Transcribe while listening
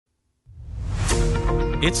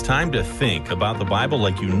It's time to think about the Bible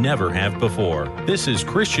like you never have before. This is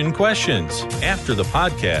Christian Questions. After the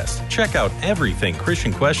podcast, check out everything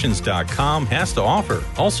ChristianQuestions.com has to offer.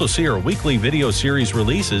 Also see our weekly video series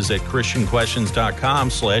releases at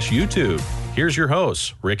ChristianQuestions.com/YouTube. Here's your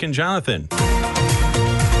hosts, Rick and Jonathan.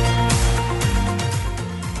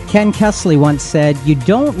 Ken Kessley once said, "You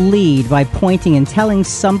don't lead by pointing and telling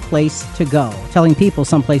people someplace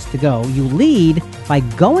to go. You lead by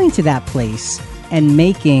going to that place and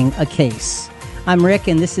making a case." I'm Rick,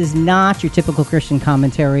 and this is not your typical Christian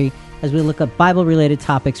commentary as we look at Bible-related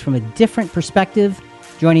topics from a different perspective.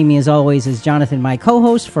 Joining me, as always, is Jonathan, my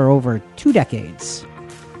co-host for over 2 decades.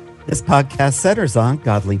 This podcast centers on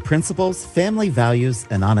godly principles, family values,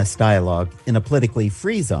 and honest dialogue in a politically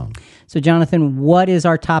free zone. So, Jonathan, what is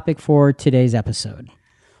our topic for today's episode?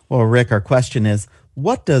 Well, Rick, our question is,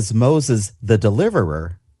 what does Moses, the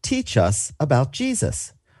deliverer, teach us about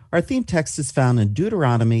Jesus? Our theme text is found in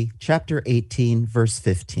Deuteronomy chapter 18, verse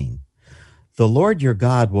 15. "The Lord your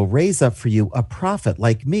God will raise up for you a prophet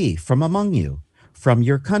like me from among you, from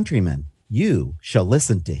your countrymen. You shall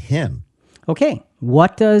listen to him." Okay,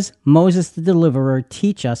 what does Moses the Deliverer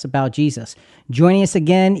teach us about Jesus? Joining us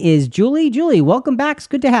again is Julie. Julie, welcome back. It's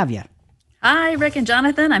good to have you. Hi, Rick and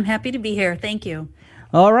Jonathan. I'm happy to be here. Thank you.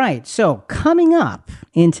 All right, so coming up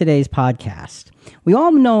in today's podcast, we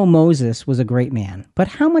all know Moses was a great man, but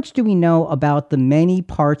how much do we know about the many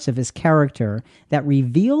parts of his character that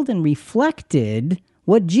revealed and reflected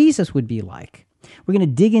what Jesus would be like? We're going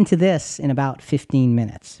to dig into this in about 15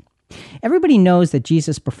 minutes. Everybody knows that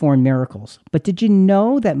Jesus performed miracles, but did you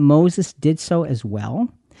know that Moses did so as well?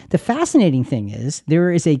 The fascinating thing is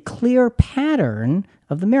there is a clear pattern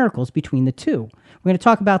of the miracles between the two. We're going to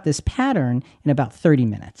talk about this pattern in about 30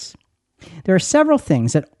 minutes. There are several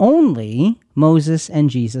things that only Moses and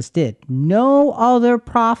Jesus did. No other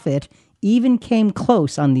prophet even came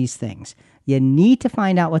close on these things. You need to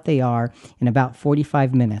find out what they are in about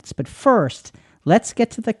 45 minutes. But first, let's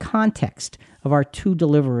get to the context of our two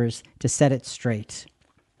deliverers to set it straight.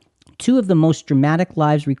 Two of the most dramatic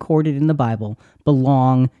lives recorded in the Bible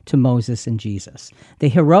belong to Moses and Jesus. The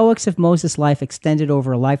heroics of Moses' life extended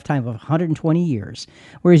over a lifetime of 120 years,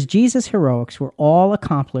 whereas Jesus' heroics were all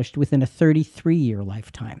accomplished within a 33-year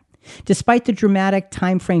lifetime. Despite the dramatic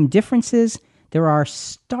time frame differences, there are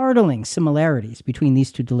startling similarities between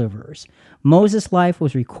these two deliverers. Moses' life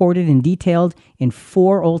was recorded and detailed in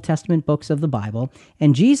 4 Old Testament books of the Bible,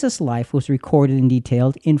 and Jesus' life was recorded and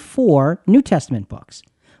detailed in 4 New Testament books.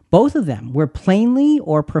 Both of them were plainly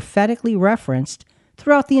or prophetically referenced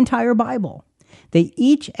throughout the entire Bible. They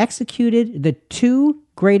each executed the 2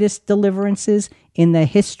 greatest deliverances in the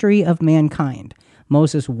history of mankind.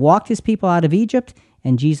 Moses walked his people out of Egypt,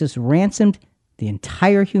 and Jesus ransomed the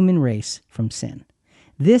entire human race from sin.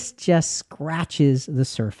 This just scratches the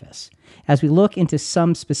surface. As we look into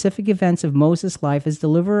some specific events of Moses' life as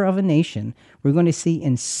deliverer of a nation, we're going to see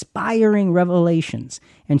inspiring revelations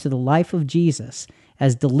into the life of Jesus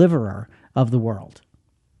as deliverer of the world.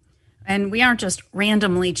 And we aren't just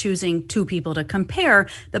randomly choosing 2 people to compare.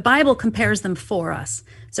 The Bible compares them for us.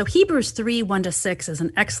 So Hebrews 3, 1-6 is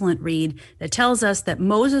an excellent read that tells us that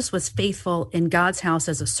Moses was faithful in God's house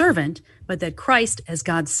as a servant, but that Christ, as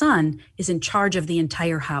God's son, is in charge of the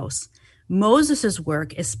entire house. Moses'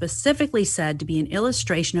 work is specifically said to be an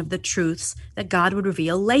illustration of the truths that God would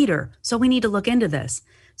reveal later. So we need to look into this.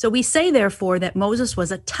 So we say, therefore, that Moses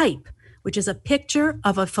was a type, which is a picture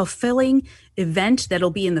of a fulfilling event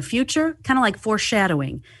that'll be in the future, kind of like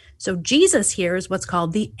foreshadowing. So Jesus here is what's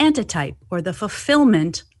called the antitype, or the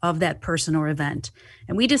fulfillment of that person or event.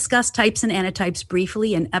 And we discussed types and antitypes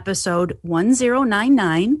briefly in episode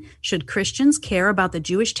 1099, Should Christians Care About the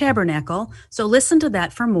Jewish Tabernacle? So listen to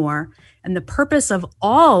that for more. And the purpose of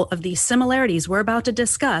all of these similarities we're about to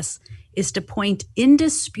discuss is to point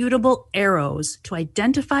indisputable arrows to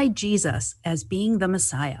identify Jesus as being the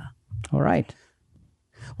Messiah. All right.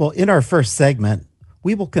 Well, in our first segment,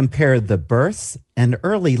 we will compare the births and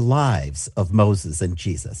early lives of Moses and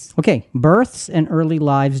Jesus. Okay, births and early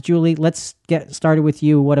lives. Julie, let's get started with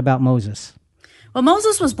you. What about Moses? Well,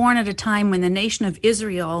 Moses was born at a time when the nation of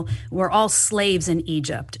Israel were all slaves in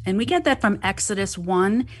Egypt. And we get that from Exodus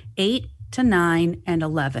 1, 8 to 9 and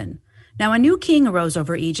 11. Now, a new king arose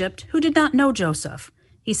over Egypt who did not know Joseph.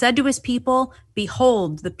 He said to his people,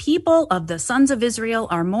 "Behold, the people of the sons of Israel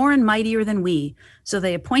are more and mightier than we." So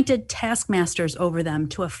they appointed taskmasters over them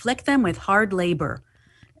to afflict them with hard labor.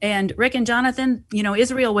 And Rick and Jonathan,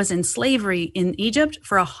 Israel was in slavery in Egypt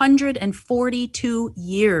for 142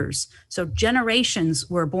 years. So generations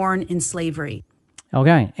were born in slavery.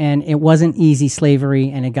 Okay, and it wasn't easy slavery,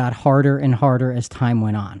 and it got harder and harder as time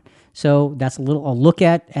went on. So that's a look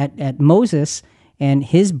at Moses and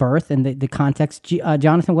his birth and the context.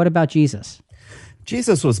 Jonathan, what about Jesus?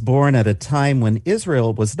 Jesus was born at a time when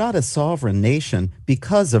Israel was not a sovereign nation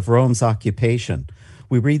because of Rome's occupation.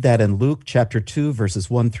 We read that in Luke chapter 2, verses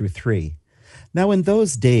 1 through 3. Now in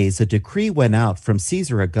those days a decree went out from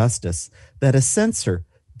Caesar Augustus that a census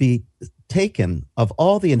be taken of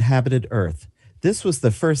all the inhabited earth. This was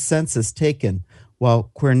the first census taken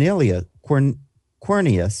while Quirinius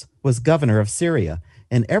was governor of Syria,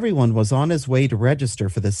 and everyone was on his way to register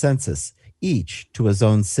for the census, each to his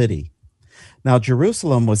own city. Now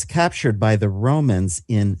Jerusalem was captured by the Romans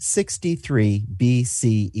in 63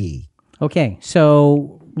 BCE. Okay,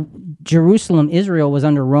 so Jerusalem, Israel, was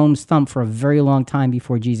under Rome's thumb for a very long time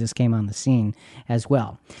before Jesus came on the scene as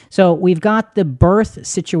well. So we've got the birth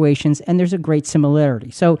situations, and there's a great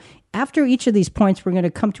similarity. So after each of these points, we're going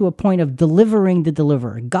to come to a point of delivering the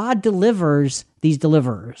deliverer. God delivers these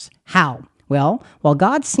deliverers. How? Well, while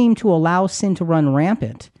God seemed to allow sin to run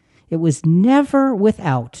rampant, it was never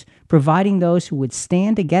without providing those who would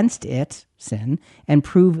stand against it, sin, and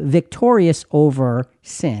prove victorious over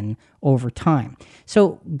sin over time.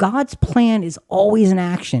 So God's plan is always in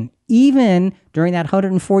action, even during that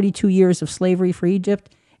 142 years of slavery for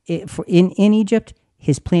Egypt. In Egypt,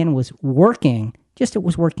 his plan was working, just it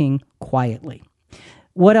was working quietly.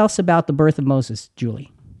 What else about the birth of Moses,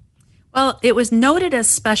 Julie? Well, it was noted as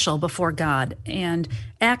special before God. And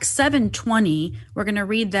Acts 7:20, we're going to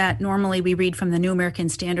read that. Normally we read from the New American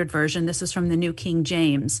Standard Version. This is from the New King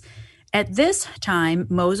James. At this time,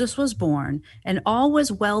 Moses was born, and all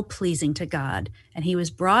was well-pleasing to God, and he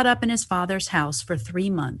was brought up in his father's house for 3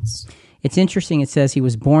 months. It's interesting. It says he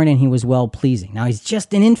was born and he was well-pleasing. Now, he's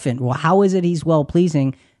just an infant. Well, how is it he's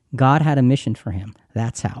well-pleasing? God had a mission for him.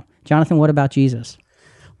 That's how. Jonathan, what about Jesus?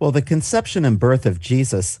 Well, the conception and birth of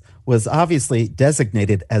Jesus was obviously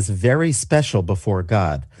designated as very special before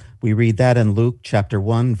God. We read that in Luke chapter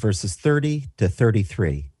 1, verses 30 to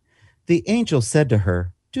 33. The angel said to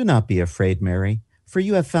her, "Do not be afraid, Mary, for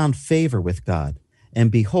you have found favor with God.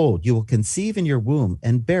 And behold, you will conceive in your womb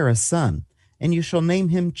and bear a son, and you shall name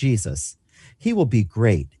him Jesus. He will be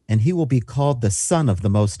great, and he will be called the Son of the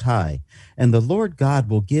Most High. And the Lord God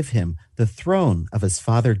will give him the throne of his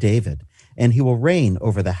father David, and he will reign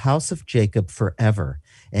over the house of Jacob forever,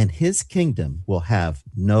 and his kingdom will have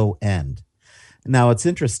no end." Now, it's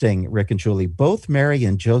interesting, Rick and Julie, both Mary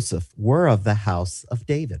and Joseph were of the house of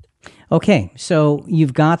David. Okay, so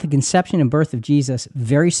you've got the conception and birth of Jesus,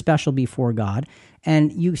 very special before God,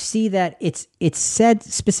 and you see that it's said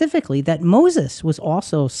specifically that Moses was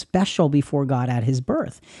also special before God at his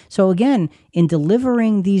birth. So again, in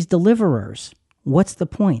delivering these deliverers, what's the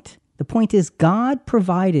point? The point is God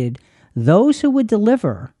provided those who would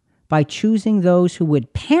deliver by choosing those who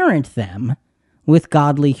would parent them with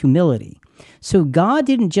godly humility. So God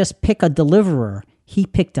didn't just pick a deliverer, he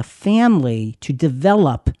picked a family to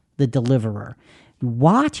develop the deliverer.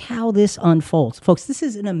 Watch how this unfolds. Folks, this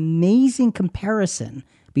is an amazing comparison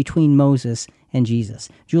between Moses and Jesus.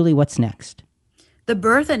 Julie, what's next? The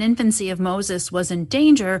birth and infancy of Moses was in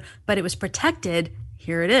danger, but it was protected,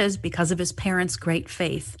 here it is, because of his parents' great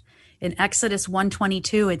faith. In Exodus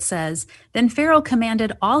 1:22, it says, "Then Pharaoh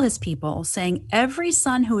commanded all his people, saying, 'Every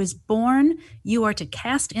son who is born you are to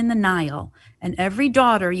cast in the Nile, and every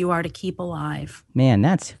daughter you are to keep alive.'" Man,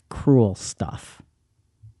 that's cruel stuff.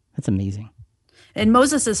 That's amazing. And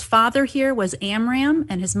Moses' father here was Amram,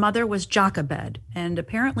 and his mother was Jochebed. And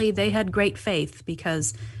apparently they had great faith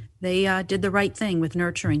because they did the right thing with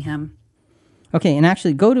nurturing him. Okay, and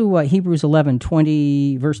actually go to Hebrews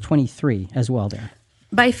 11:20, verse 23 as well there.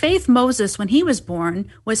 By faith, Moses, when he was born,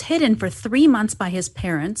 was hidden for 3 months by his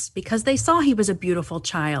parents because they saw he was a beautiful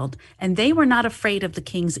child, and they were not afraid of the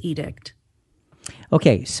king's edict.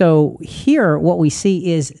 Okay, so here what we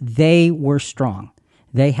see is they were strong.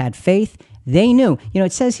 They had faith. They knew.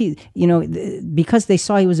 It says because they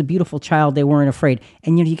saw he was a beautiful child, they weren't afraid.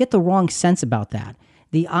 And you get the wrong sense about that.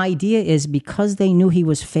 The idea is because they knew he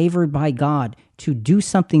was favored by God to do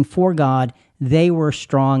something for God, they were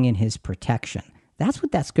strong in his protection. That's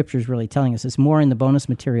what that scripture is really telling us. It's more in the bonus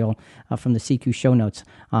material from the CQ show notes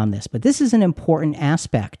on this. But this is an important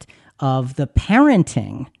aspect of the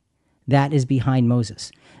parenting that is behind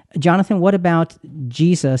Moses. Jonathan, what about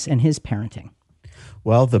Jesus and his parenting?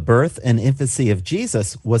 Well, the birth and infancy of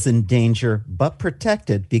Jesus was in danger, but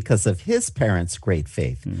protected because of his parents' great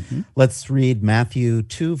faith. Mm-hmm. Let's read Matthew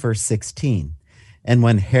 2, verse 16. "And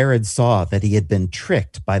when Herod saw that he had been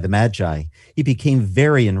tricked by the Magi, he became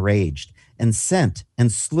very enraged and sent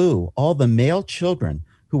and slew all the male children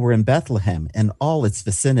who were in Bethlehem and all its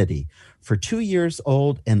vicinity, for 2 years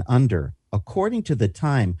old and under, according to the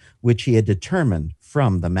time which he had determined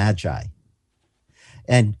from the Magi.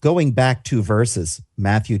 And going back 2 verses,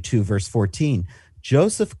 Matthew 2, verse 14,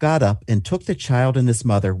 Joseph got up and took the child and his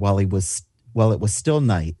mother while it was still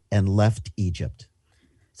night and left Egypt.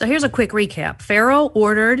 So here's a quick recap. Pharaoh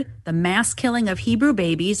ordered the mass killing of Hebrew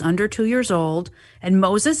babies under 2 years old, and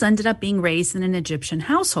Moses ended up being raised in an Egyptian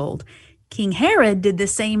household. King Herod did the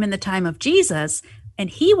same in the time of Jesus, and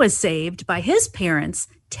he was saved by his parents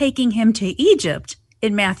taking him to Egypt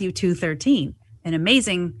in Matthew 2:13. An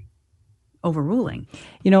amazing overruling.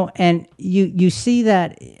 And you see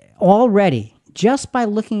that already just by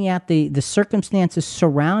looking at the circumstances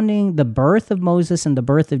surrounding the birth of Moses and the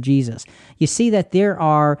birth of Jesus. You see that there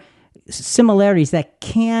are similarities that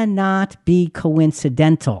cannot be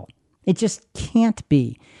coincidental. It just can't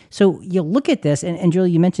be. So you look at this, and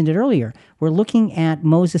Julie, you mentioned it earlier, we're looking at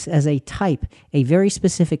Moses as a type, a very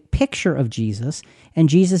specific picture of Jesus, and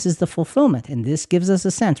Jesus is the fulfillment. And this gives us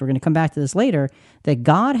a sense, we're going to come back to this later, that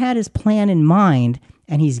God had his plan in mind,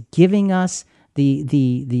 and he's giving us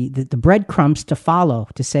the breadcrumbs to follow,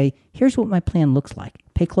 to say, here's what my plan looks like.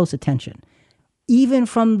 Pay close attention. Even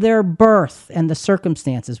from their birth and the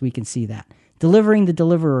circumstances, we can see that. Delivering the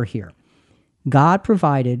deliverer here. God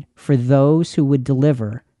provided for those who would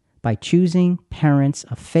deliver by choosing parents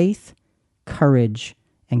of faith, courage,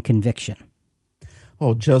 and conviction.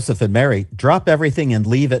 Oh, Joseph and Mary, drop everything and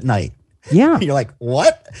leave at night. Yeah. You're like,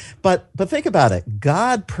 what? But think about it.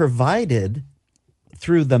 God provided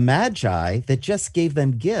through the Magi that just gave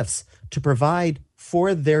them gifts to provide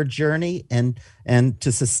for their journey and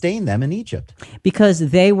to sustain them in Egypt.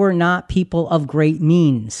 Because they were not people of great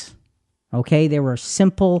means. Okay? They were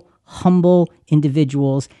simple, humble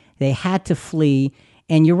individuals. They had to flee.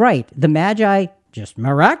 And you're right. The Magi just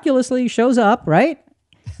miraculously shows up, right?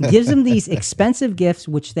 Gives them these expensive gifts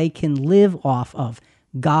which they can live off of.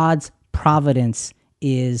 God's providence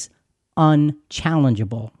is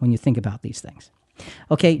unchallengeable when you think about these things.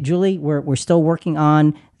 Okay, Julie, we're still working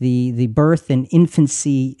on the birth and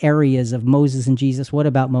infancy areas of Moses and Jesus. What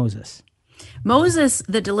about Moses? Moses,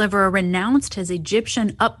 the deliverer, renounced his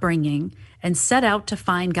Egyptian upbringing and set out to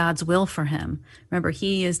find God's will for him. Remember,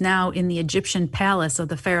 he is now in the Egyptian palace of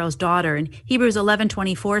the Pharaoh's daughter. And Hebrews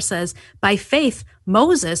 11:24 says, by faith,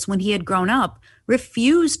 Moses, when he had grown up,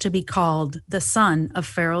 refused to be called the son of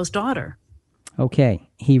Pharaoh's daughter. Okay,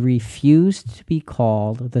 he refused to be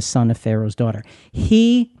called the son of Pharaoh's daughter.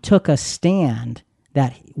 He took a stand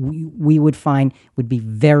that we would find would be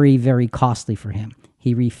very, very costly for him.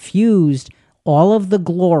 He refused all of the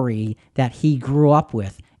glory that he grew up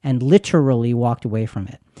with and literally walked away from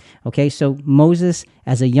it. Okay, so Moses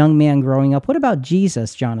as a young man growing up. What about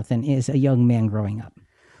Jesus, Jonathan, as a young man growing up?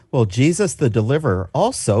 Well, Jesus, the deliverer,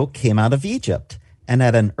 also came out of Egypt and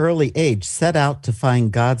at an early age set out to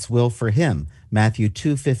find God's will for him. Matthew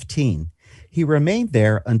 2:15. He remained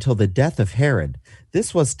there until the death of Herod.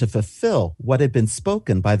 This was to fulfill what had been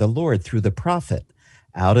spoken by the Lord through the prophet.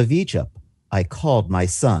 Out of Egypt I called my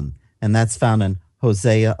son. And that's found in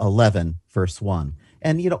Hosea 11, verse 1.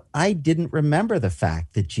 And, I didn't remember the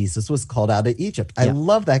fact that Jesus was called out of Egypt. I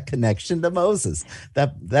love that connection to Moses.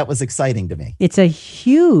 That was exciting to me. It's a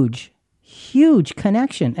huge, huge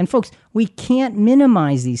connection. And folks, we can't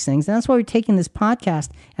minimize these things. And that's why we're taking this podcast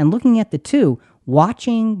and looking at the two,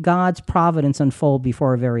 watching God's providence unfold before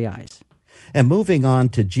our very eyes. And moving on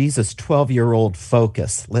to Jesus' 12-year-old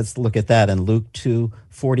focus. Let's look at that in Luke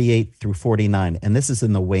 2:48 through 49. And this is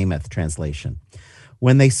in the Weymouth translation.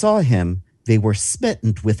 When they saw him, they were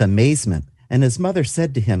smitten with amazement. And his mother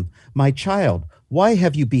said to him, my child, why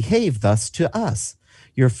have you behaved thus to us?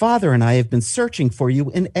 Your father and I have been searching for you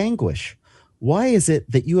in anguish. Why is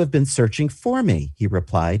it that you have been searching for me? He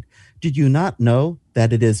replied. Did you not know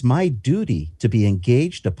that it is my duty to be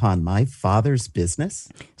engaged upon my father's business?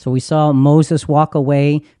 So we saw Moses walk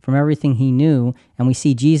away from everything he knew, and we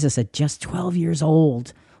see Jesus at just 12 years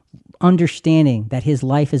old, understanding that his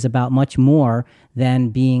life is about much more than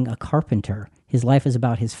being a carpenter. His life is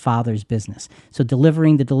about his father's business. So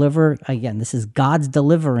delivering the deliverer, again, this is God's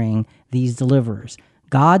delivering these deliverers.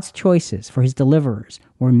 God's choices for his deliverers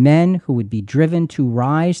were men who would be driven to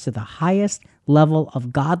rise to the highest level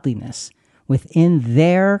of godliness within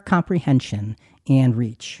their comprehension and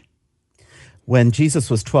reach. When Jesus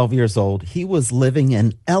was 12 years old, he was living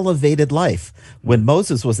an elevated life. When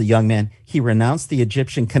Moses was a young man, he renounced the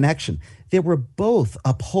Egyptian connection. They were both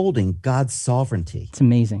upholding God's sovereignty. It's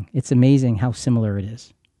amazing. It's amazing how similar it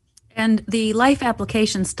is. And the Life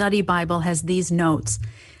Application Study Bible has these notes.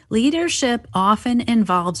 Leadership often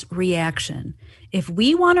involves reaction. If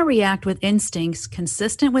we want to react with instincts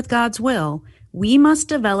consistent with God's will, we must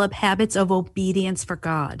develop habits of obedience for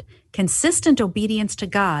God. Consistent obedience to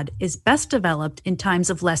God is best developed in times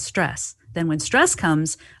of less stress. Then when stress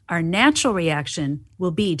comes, our natural reaction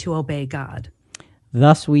will be to obey God.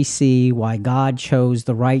 Thus we see why God chose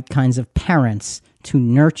the right kinds of parents to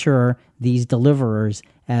nurture these deliverers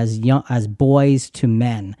as boys to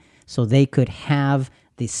men, so they could have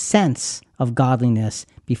the sense of godliness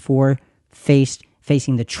before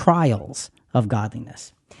facing the trials of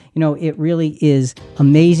godliness. It really is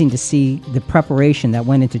amazing to see the preparation that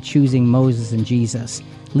went into choosing Moses and Jesus.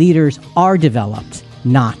 Leaders are developed,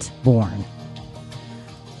 not born.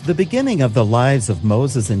 The beginning of the lives of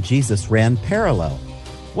Moses and Jesus ran parallel.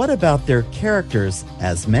 What about their characters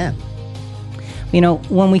as men?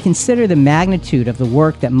 When we consider the magnitude of the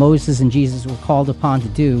work that Moses and Jesus were called upon to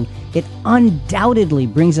do, it undoubtedly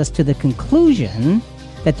brings us to the conclusion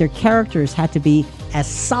that their characters had to be as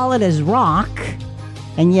solid as rock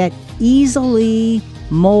and yet easily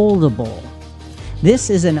moldable. This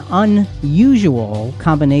is an unusual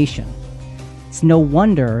combination. It's no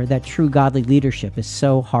wonder that true godly leadership is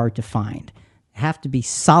so hard to find. They have to be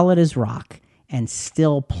solid as rock and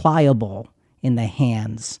still pliable in the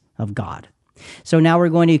hands of God. So now we're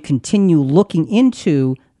going to continue looking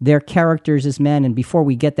into their characters as men. And before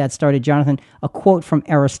we get that started, Jonathan, a quote from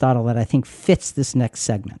Aristotle that I think fits this next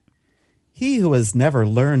segment. He who has never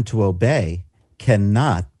learned to obey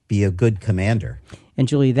cannot be a good commander. And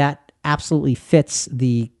Julie, that absolutely fits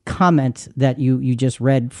the comment that you just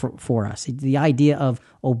read for us. The idea of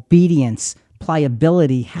obedience,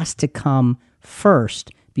 pliability has to come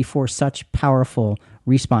first before such powerful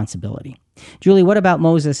responsibility. Julie, what about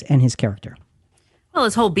Moses and his character? Well,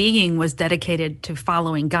 his whole being was dedicated to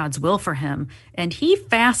following God's will for him, and he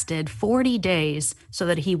fasted 40 days so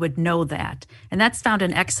that he would know that. And that's found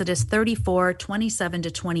in Exodus 34, 27 to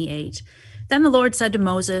 28. Then the Lord said to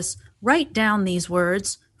Moses, "Write down these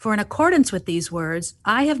words, for in accordance with these words,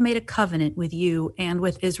 I have made a covenant with you and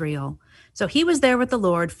with Israel." So he was there with the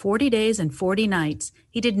Lord 40 days and 40 nights.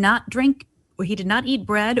 He did not eat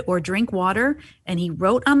bread or drink water, and he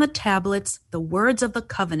wrote on the tablets the words of the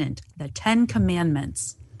covenant, the 10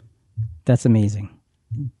 Commandments. That's amazing.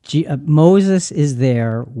 Moses is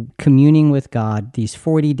there communing with God these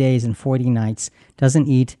 40 days and 40 nights, doesn't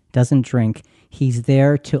eat, doesn't drink. He's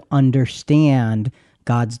there to understand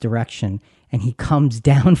God's direction, and he comes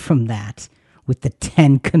down from that with the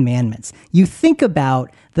 10 Commandments. You think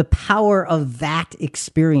about the power of that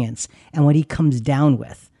experience and what he comes down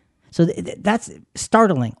with. So that's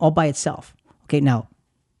startling all by itself. Okay, now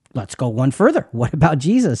let's go one further. What about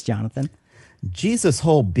Jesus, Jonathan? Jesus'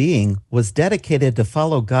 whole being was dedicated to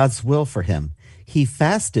follow God's will for him. He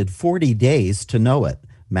fasted 40 days to know it.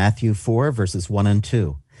 Matthew 4, verses 1 and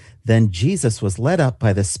 2. Then Jesus was led up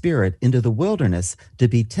by the Spirit into the wilderness to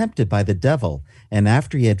be tempted by the devil. And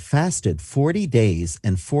after he had fasted 40 days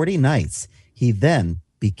and 40 nights, he then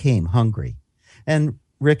became hungry. And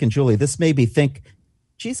Rick and Julie, this made me think,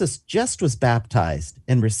 Jesus just was baptized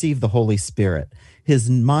and received the Holy Spirit. His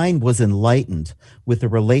mind was enlightened with the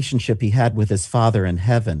relationship he had with his Father in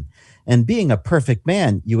heaven. And being a perfect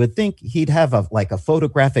man, you would think he'd have a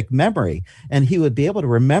photographic memory, and he would be able to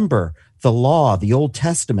remember the law, the Old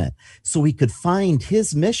Testament, so he could find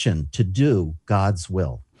his mission to do God's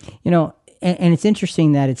will. And it's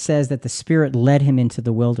interesting that it says that the Spirit led him into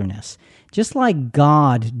the wilderness. Just like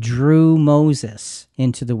God drew Moses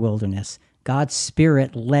into the wilderness, God's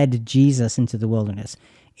Spirit led Jesus into the wilderness.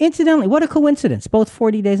 Incidentally, what a coincidence. Both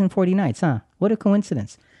 40 days and 40 nights, huh? What a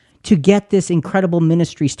coincidence. To get this incredible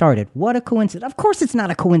ministry started. What a coincidence. Of course it's not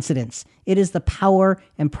a coincidence. It is the power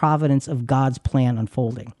and providence of God's plan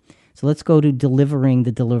unfolding. So let's go to delivering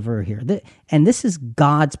the deliverer here. And this is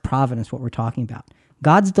God's providence, what we're talking about.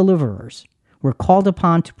 God's deliverers were called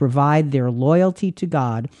upon to provide their loyalty to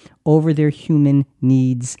God over their human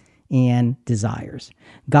needs and desires.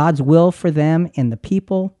 God's will for them and the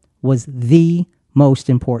people was the most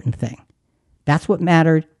important thing. That's what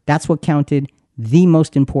mattered. That's what counted. The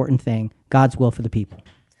most important thing, God's will for the people.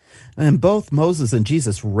 And both Moses and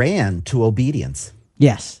Jesus ran to obedience.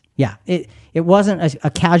 Yes. Yeah. It wasn't a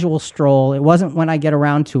casual stroll. It wasn't when I get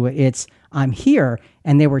around to it. It's I'm here.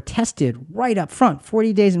 And they were tested right up front,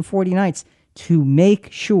 40 days and 40 nights, to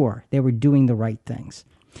make sure they were doing the right things.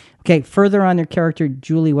 Okay, further on their character,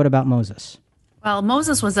 Julie, what about Moses? Well,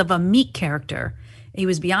 Moses was of a meek character. He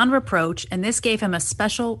was beyond reproach, and this gave him a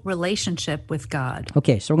special relationship with God.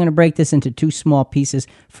 Okay, so we're going to break this into two small pieces.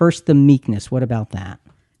 First, the meekness. What about that?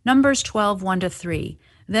 Numbers 12, 1 to 3.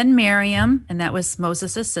 Then Miriam, and that was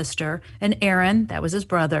Moses' sister, and Aaron, that was his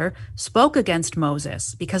brother, spoke against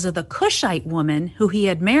Moses because of the Cushite woman who he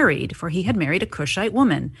had married, for he had married a Cushite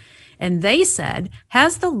woman. And they said,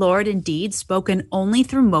 "Has the Lord indeed spoken only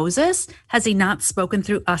through Moses? Has he not spoken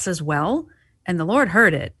through us as well?" And the Lord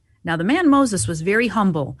heard it. Now the man Moses was very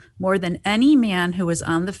humble, more than any man who was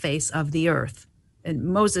on the face of the earth. And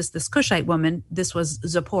Moses, this Cushite woman, this was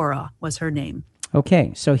Zipporah, was her name.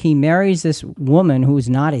 Okay, so he marries this woman who's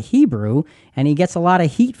not a Hebrew, and he gets a lot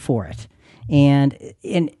of heat for it. And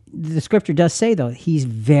the scripture does say, though, he's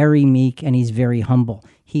very meek and he's very humble.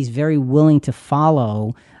 He's very willing to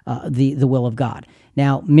follow the will of God.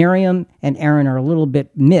 Now, Miriam and Aaron are a little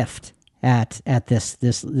bit miffed at this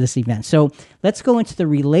event. So let's go into the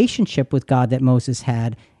relationship with God that Moses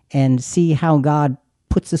had and see how God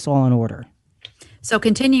puts this all in order. So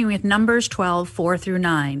continuing with Numbers 12, 4 through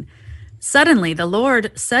 9. Suddenly the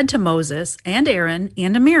Lord said to Moses and Aaron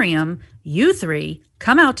and to Miriam, "You three,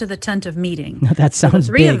 come out to the tent of meeting." That sounds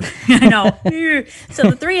big. I know.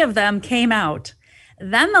 So the three of them came out.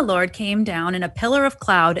 Then the Lord came down in a pillar of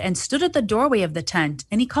cloud and stood at the doorway of the tent,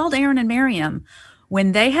 and he called Aaron and Miriam.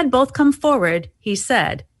 When they had both come forward, he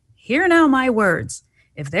said, "Hear now my words.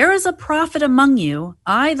 If there is a prophet among you,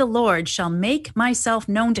 I, the Lord, shall make myself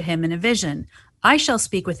known to him in a vision. I shall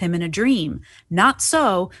speak with him in a dream. Not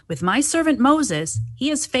so with my servant Moses. He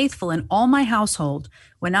is faithful in all my household.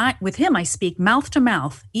 With him I speak mouth to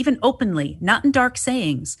mouth, even openly, not in dark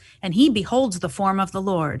sayings, and he beholds the form of the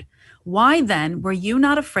Lord. Why then were you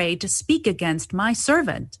not afraid to speak against my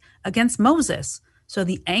servant, against Moses?" So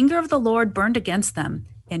the anger of the Lord burned against them,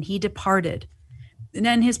 and he departed. And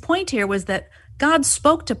then his point here was that God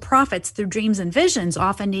spoke to prophets through dreams and visions,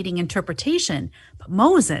 often needing interpretation. But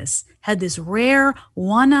Moses had this rare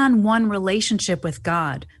one-on-one relationship with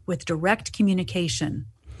God, with direct communication.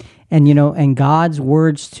 And, and God's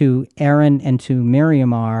words to Aaron and to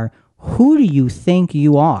Miriam are, "Who do you think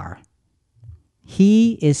you are?"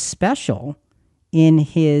 He is special in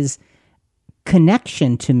his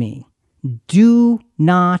connection to me. Do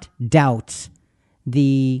not doubt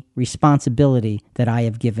the responsibility that I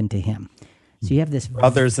have given to him. So you have this...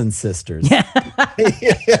 Brothers and sisters.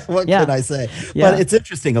 What Yeah. can I say? Yeah. But it's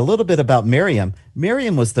interesting, a little bit about Miriam.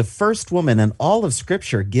 Miriam was the first woman in all of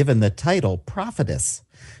Scripture given the title prophetess.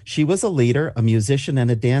 She was a leader, a musician,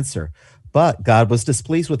 and a dancer. But God was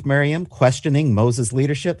displeased with Miriam, questioning Moses'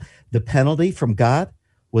 leadership. The penalty from God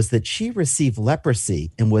was that she received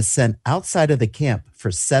leprosy and was sent outside of the camp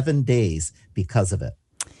for 7 days because of it.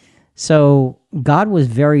 So God was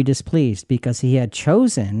very displeased because he had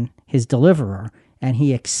chosen his deliverer and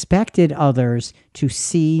he expected others to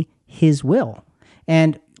see his will.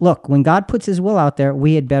 And look, when God puts his will out there,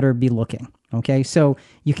 we had better be looking. Okay, so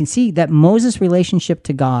you can see that Moses' relationship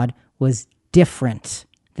to God was different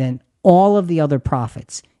than all of the other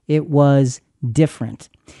prophets. It was different.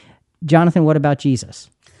 Jonathan, what about Jesus?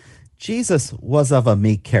 Jesus was of a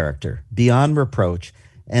meek character, beyond reproach,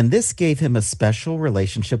 and this gave him a special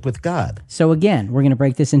relationship with God. So again, we're going to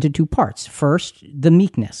break this into two parts. First, the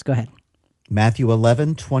meekness. Go ahead. Matthew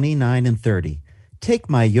 11, 29 and 30. "Take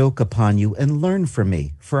my yoke upon you and learn from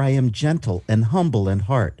me, for I am gentle and humble in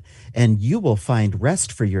heart, and you will find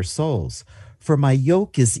rest for your souls. For my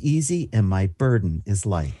yoke is easy and my burden is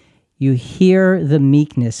light." You hear the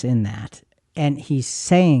meekness in that. And he's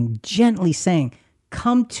saying, gently saying,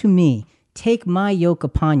 "Come to me. Take my yoke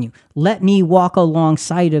upon you. Let me walk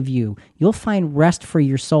alongside of you. You'll find rest for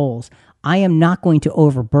your souls. I am not going to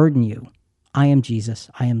overburden you. I am Jesus.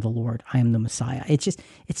 I am the Lord. I am the Messiah." It's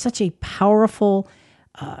such a powerful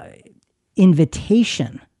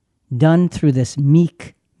invitation done through this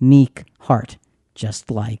meek heart, just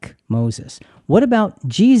like Moses. What about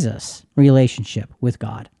Jesus' relationship with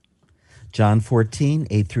God? John 14,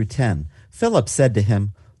 8 through 10. Philip said to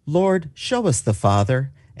him, "Lord, show us the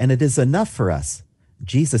Father, and it is enough for us."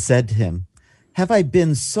 Jesus said to him, "Have I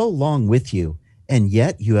been so long with you, and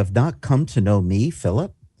yet you have not come to know me,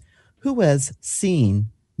 Philip? Who has seen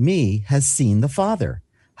me has seen the Father.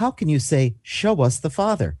 How can you say, 'Show us the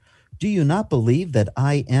Father'? Do you not believe that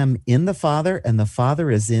I am in the Father, and the Father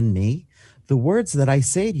is in me? The words that I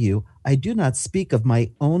say to you, I do not speak of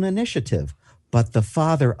my own initiative, but the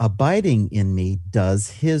Father abiding in me does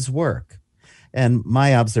his work." And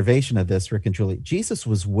my observation of this, Rick and Julie, Jesus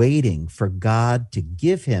was waiting for God to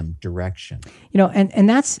give him direction. And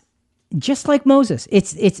that's just like Moses.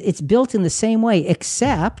 It's built in the same way,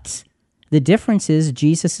 except the difference is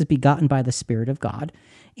Jesus is begotten by the Spirit of God,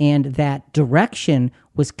 and that direction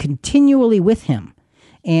was continually with him.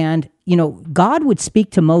 And, God would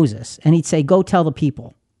speak to Moses, and he'd say, "Go tell the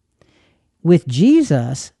people." with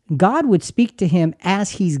Jesus, God would speak to him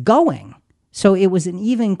as he's going. So it was an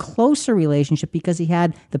even closer relationship because he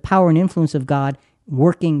had the power and influence of God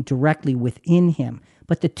working directly within him.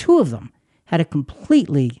 But the two of them had a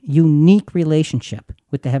completely unique relationship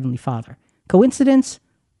with the Heavenly Father. Coincidence?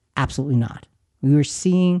 Absolutely not. We were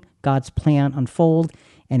seeing God's plan unfold,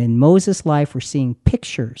 and in Moses' life, we're seeing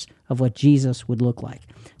pictures of what Jesus would look like.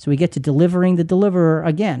 So we get to delivering the deliverer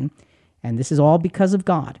again, and this is all because of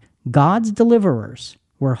God. God's deliverers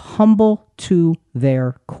were humble to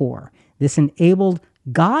their core. This enabled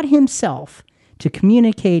God himself to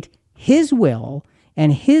communicate his will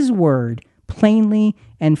and his word plainly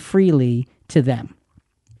and freely to them.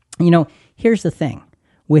 Here's the thing.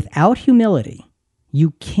 Without humility,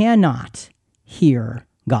 you cannot hear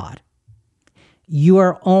God.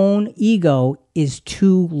 Your own ego is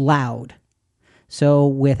too loud. So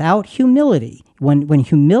without humility, when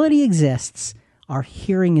humility exists, our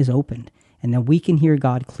hearing is opened, and then we can hear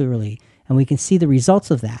God clearly, and we can see the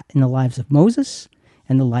results of that in the lives of Moses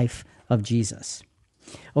and the life of Jesus.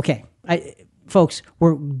 Okay, folks,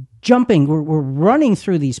 we're running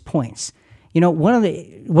through these points. One of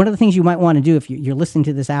the things you might want to do if you're listening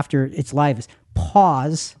to this after it's live is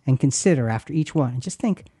pause and consider after each one and just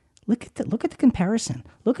think, look at the comparison.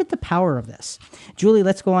 Look at the power of this. Julie,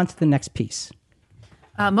 let's go on to the next piece.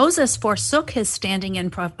 Moses forsook his standing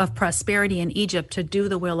of prosperity in Egypt to do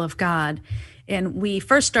the will of God. And we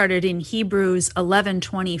first started in Hebrews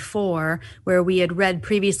 11:24, where we had read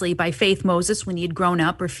previously, by faith Moses, when he had grown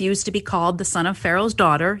up, refused to be called the son of Pharaoh's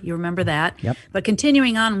daughter. You remember that? Yep. But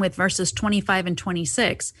continuing on with verses 25 and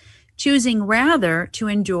 26, choosing rather to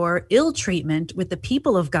endure ill treatment with the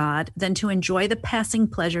people of God than to enjoy the passing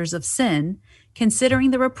pleasures of sin,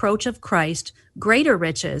 considering the reproach of Christ greater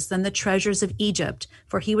riches than the treasures of Egypt,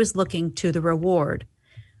 for he was looking to the reward.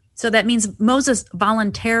 So that means Moses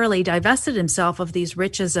voluntarily divested himself of these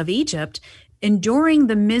riches of Egypt. Enduring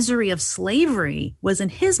the misery of slavery was, in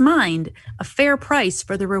his mind, a fair price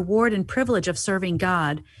for the reward and privilege of serving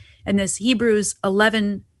God. And this Hebrews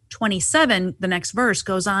 11:27, the next verse,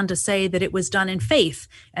 goes on to say that it was done in faith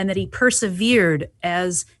and that he persevered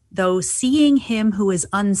as though seeing him who is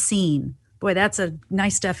unseen. Boy, that's a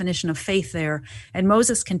nice definition of faith there. And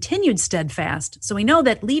Moses continued steadfast. So we know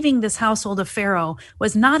that leaving this household of Pharaoh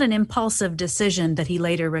was not an impulsive decision that he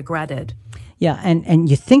later regretted. Yeah, and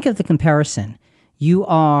you think of the comparison. You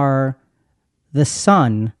are the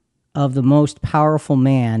son of the most powerful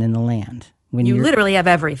man in the land. You literally have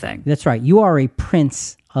everything. That's right. You are a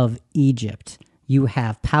prince of Egypt. You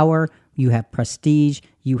have power, you have prestige,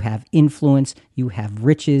 you have influence, you have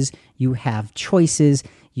riches, you have choices,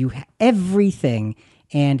 you have everything.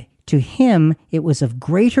 And to him, it was of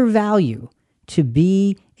greater value to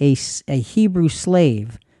be a Hebrew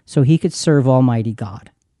slave so he could serve Almighty God.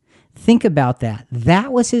 Think about that.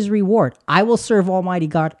 That was his reward. I will serve Almighty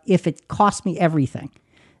God if it costs me everything.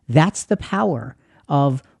 That's the power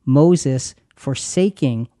of Moses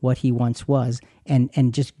forsaking what he once was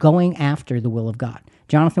and just going after the will of God.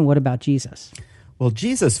 Jonathan, what about Jesus? Well,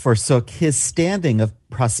 Jesus forsook his standing of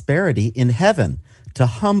prosperity in heaven to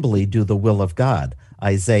humbly do the will of God.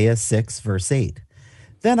 Isaiah 6, verse 8.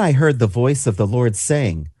 Then I heard the voice of the Lord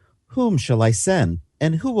saying, "Whom shall I send,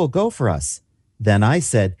 and who will go for us?" Then I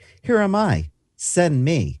said, "Here am I, send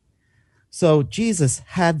me." So Jesus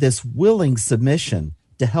had this willing submission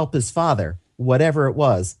to help his Father, whatever it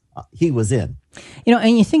was he was in.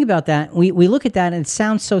 And you think about that, we look at that and it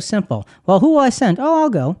sounds so simple. Well, who will I send? Oh, I'll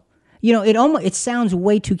go. It sounds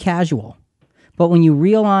way too casual. But when you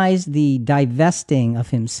realize the divesting of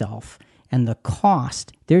himself and the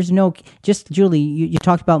cost, there's no, just Julie, you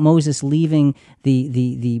talked about Moses leaving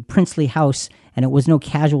the princely house, and it was no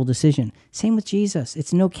casual decision. Same with Jesus.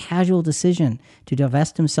 It's no casual decision to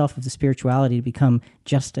divest himself of the spirituality to become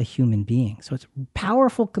just a human being. So it's a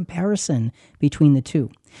powerful comparison between the two.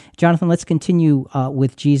 Jonathan, let's continue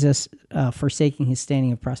with Jesus forsaking his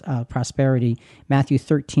standing of prosperity. Matthew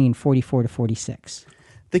 13:44-46.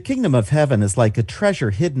 The kingdom of heaven is like a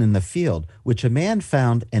treasure hidden in the field, which a man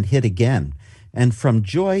found and hid again. And from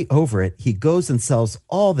joy over it, he goes and sells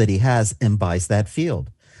all that he has and buys that field.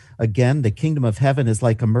 Again, the kingdom of heaven is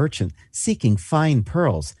like a merchant seeking fine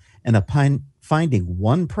pearls, and upon finding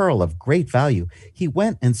one pearl of great value, he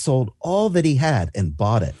went and sold all that he had and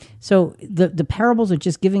bought it. So the parables are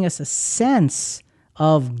just giving us a sense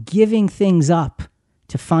of giving things up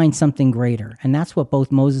to find something greater. And that's what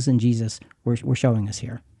both Moses and Jesus were showing us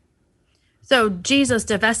here. So Jesus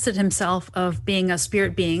divested himself of being a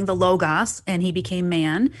spirit being, the Logos, and he became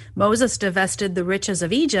man. Moses divested the riches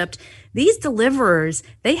of Egypt. These deliverers,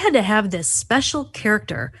 they had to have this special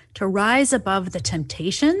character to rise above the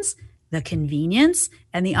temptations the convenience,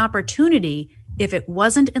 and the opportunity if it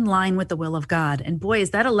wasn't in line with the will of God. And boy,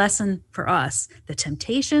 is that a lesson for us. The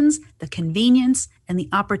temptations, the convenience, and the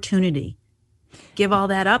opportunity. Give all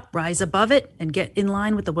that up, rise above it, and get in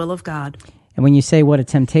line with the will of God. And when you say what a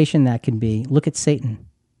temptation that can be, look at Satan.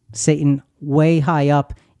 Satan way high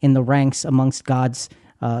up in the ranks amongst God's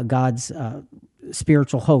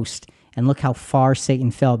spiritual host. And look how far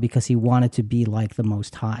Satan fell because he wanted to be like the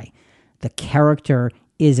Most High. The character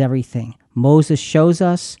is everything. Moses shows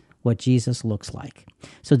us what Jesus looks like.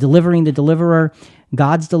 So delivering the deliverer,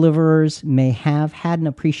 God's deliverers may have had an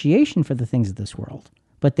appreciation for the things of this world,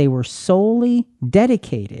 but they were solely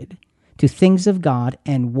dedicated to things of God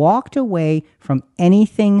and walked away from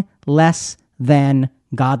anything less than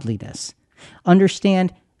godliness.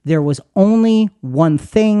 Understand, there was only one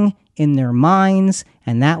thing in their minds,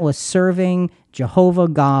 and that was serving Jehovah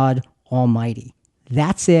God Almighty.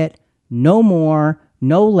 That's it. No more,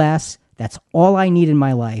 no less. That's all I need in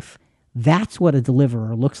my life. That's what a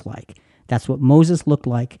deliverer looks like. That's what Moses looked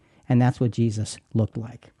like, and that's what Jesus looked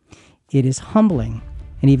like. It is humbling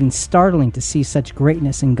and even startling to see such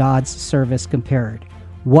greatness in God's service compared.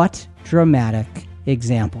 What dramatic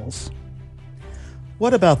examples.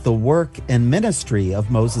 What about the work and ministry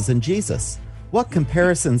of Moses and Jesus? What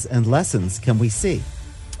comparisons and lessons can we see?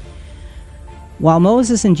 While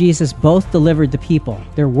Moses and Jesus both delivered the people,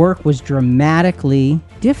 their work was dramatically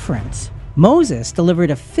different. Moses delivered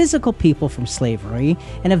a physical people from slavery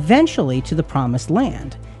and eventually to the promised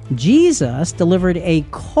land. Jesus delivered a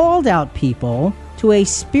called out people to a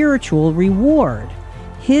spiritual reward.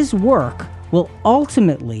 His work will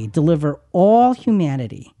ultimately deliver all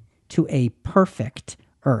humanity to a perfect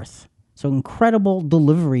earth. So incredible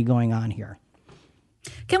delivery going on here.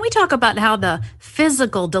 Can we talk about how the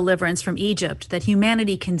physical deliverance from Egypt that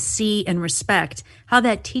humanity can see and respect, how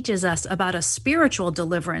that teaches us about a spiritual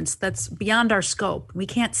deliverance that's beyond our scope? We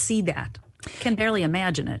can't see that. Can barely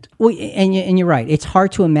imagine it. Well, and you're right. It's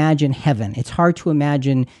hard to imagine heaven. It's hard to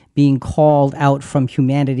imagine being called out from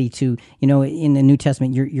humanity to, in the New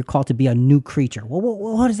Testament, you're called to be a new creature. Well,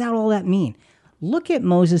 what does all that mean? Look at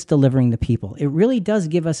Moses delivering the people. It really does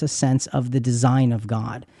give us a sense of the design of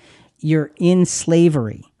God. You're in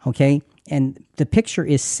slavery, okay? And the picture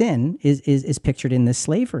is sin is pictured in this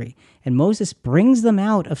slavery. And Moses brings them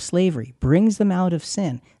out of slavery, brings them out of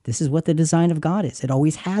sin. This is what the design of God is. It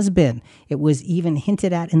always has been. It was even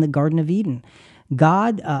hinted at in the Garden of Eden.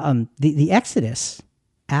 God, the Exodus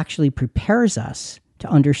actually prepares us to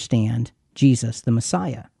understand Jesus, the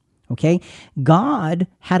Messiah. Okay? God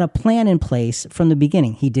had a plan in place from the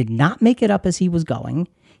beginning. He did not make it up as he was going.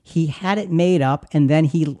 He had it made up, and then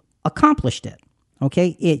he accomplished it.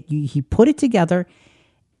 Okay? He put it together,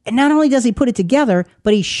 and not only does he put it together,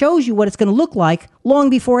 but he shows you what it's going to look like long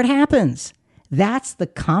before it happens. That's the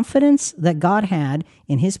confidence that God had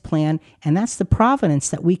in his plan, and that's the providence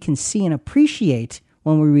that we can see and appreciate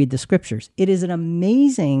when we read the scriptures. It is an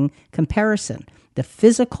amazing comparison. The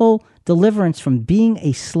physical deliverance from being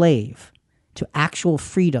a slave to actual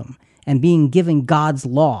freedom and being given God's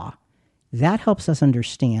law, that helps us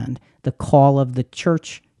understand the call of the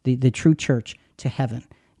church, the true church, to heaven.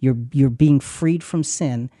 You're being freed from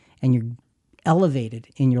sin, and you're elevated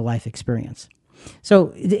in your life experience.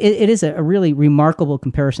 So it is a really remarkable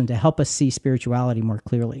comparison to help us see spirituality more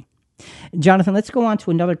clearly. Jonathan, let's go on to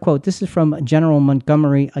another quote. This is from General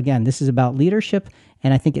Montgomery. Again, this is about leadership,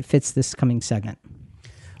 and I think it fits this coming segment.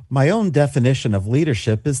 My own definition of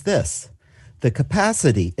leadership is this: the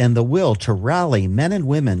capacity and the will to rally men and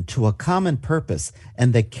women to a common purpose,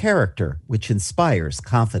 and the character which inspires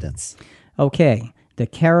confidence. Okay, the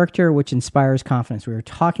character which inspires confidence. We were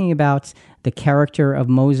talking about the character of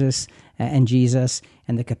Moses and Jesus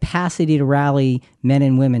and the capacity to rally men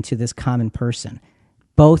and women to this common person.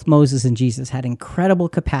 Both Moses and Jesus had incredible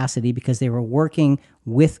capacity because they were working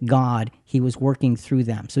with God. He was working through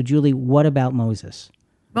them. So, Julie, what about Moses?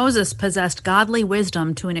 Moses possessed godly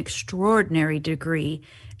wisdom to an extraordinary degree.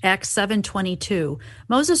 Acts 7:22.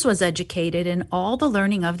 Moses was educated in all the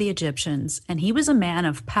learning of the Egyptians, and he was a man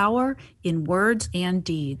of power in words and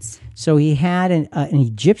deeds. So he had an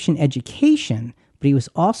Egyptian education, but he was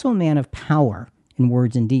also a man of power in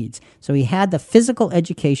words and deeds. So he had the physical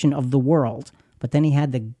education of the world, but then he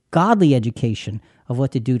had the godly education of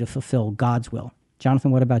what to do to fulfill God's will. Jonathan,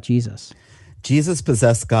 what about Jesus? Jesus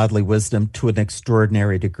possessed godly wisdom to an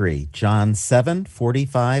extraordinary degree. John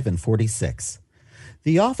 7:45 and 46.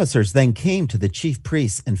 The officers then came to the chief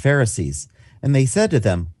priests and Pharisees, and they said to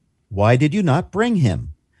them, "Why did you not bring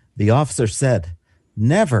him?" The officer said,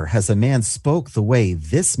 Never has a man spoke the way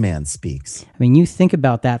this man speaks. I mean, you think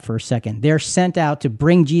about that for a second. They're sent out to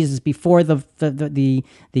bring Jesus before the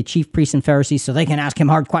chief priests and Pharisees so they can ask him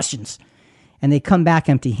hard questions. And they come back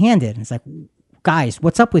empty-handed. And it's like, guys,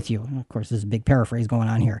 what's up with you? And of course, there's a big paraphrase going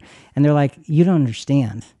on here. And they're like, you don't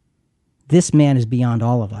understand. This man is beyond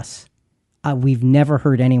all of us. We've never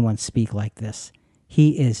heard anyone speak like this.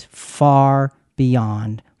 He is far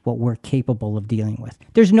beyond what we're capable of dealing with.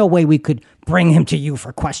 There's no way we could bring him to you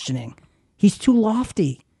for questioning. He's too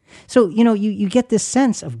lofty. So, you get this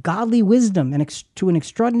sense of godly wisdom and to an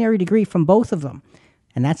extraordinary degree from both of them.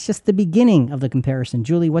 And that's just the beginning of the comparison.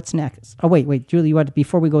 Julie, what's next? Oh, wait, Julie,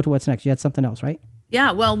 before we go to what's next, you had something else, right?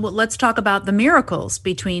 Yeah, well, let's talk about the miracles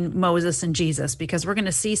between Moses and Jesus, because we're going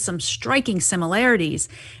to see some striking similarities.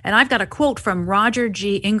 And I've got a quote from Roger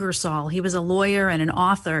G. Ingersoll. He was a lawyer and an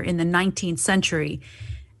author in the 19th century.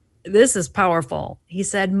 This is powerful. He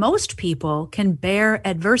said, most people can bear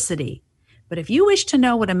adversity, but if you wish to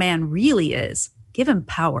know what a man really is, give him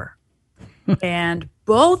power. And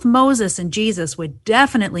both Moses and Jesus would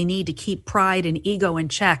definitely need to keep pride and ego in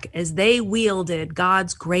check as they wielded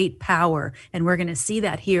God's great power. And we're going to see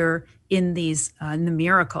that here in these in the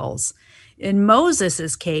miracles. In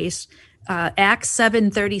Moses's case, Acts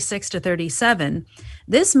 7:36-37,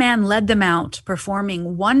 this man led them out,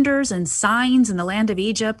 performing wonders and signs in the land of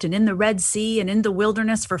Egypt and in the Red Sea and in the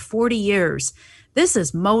wilderness for 40 years. This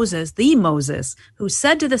is Moses, the Moses, who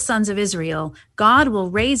said to the sons of Israel, God will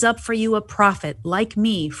raise up for you a prophet like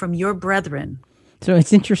me from your brethren. So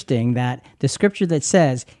it's interesting that the scripture that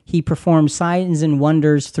says he performed signs and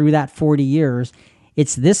wonders through that 40 years,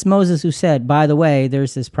 it's this Moses who said, by the way,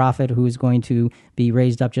 there's this prophet who is going to be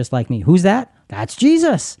raised up just like me. Who's that? That's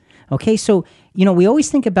Jesus. Okay, so, we always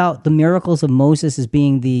think about the miracles of Moses as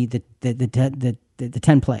being the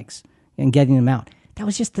 10 plagues and getting them out. That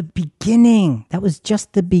was just the beginning. There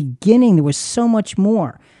was so much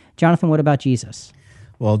more. Jonathan, what about Jesus?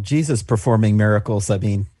 Well, Jesus performing miracles,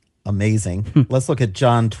 amazing. Let's look at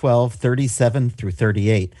John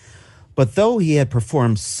 12:37-38. But though he had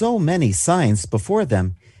performed so many signs before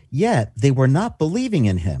them, yet they were not believing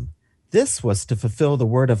in him. This was to fulfill the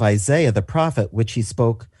word of Isaiah the prophet, which he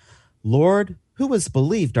spoke, Lord, who has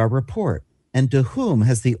believed our report? And to whom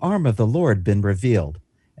has the arm of the Lord been revealed?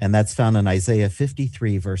 And that's found in Isaiah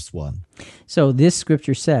 53, verse 1. So this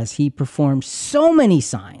scripture says he performed so many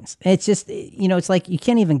signs. It's just, it's like you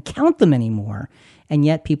can't even count them anymore. And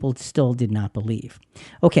yet people still did not believe.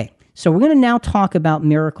 Okay, so we're going to now talk about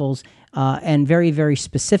miracles and very, very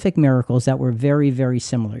specific miracles that were very, very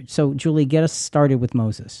similar. So Julie, get us started with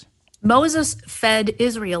Moses. Moses fed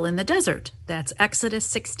Israel in the desert. That's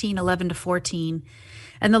Exodus 16:11-14.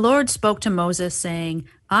 And the Lord spoke to Moses, saying,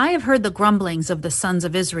 I have heard the grumblings of the sons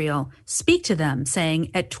of Israel. Speak to them, saying,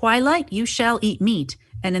 At twilight you shall eat meat,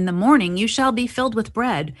 and in the morning you shall be filled with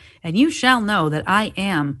bread, and you shall know that I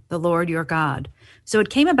am the Lord your God. So it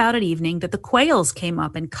came about at evening that the quails came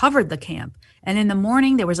up and covered the camp, and in the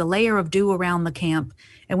morning there was a layer of dew around the camp.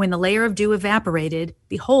 And when the layer of dew evaporated,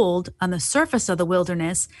 behold, on the surface of the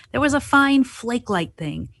wilderness there was a fine flake-like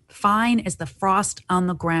thing, fine as the frost on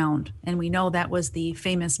the ground. And we know that was the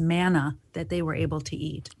famous manna that they were able to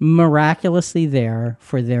eat. Miraculously there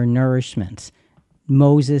for their nourishment.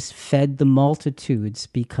 Moses fed the multitudes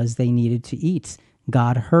because they needed to eat.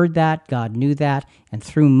 God heard that, God knew that, and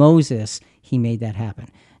through Moses, he made that happen.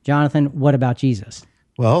 Jonathan, what about Jesus?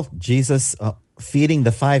 Well, Jesus feeding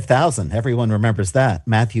the 5,000, everyone remembers that.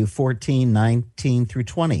 Matthew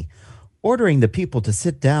 14:19-20. Ordering the people to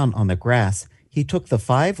sit down on the grass, he took the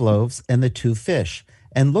 5 loaves and the 2 fish,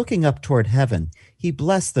 and looking up toward heaven, he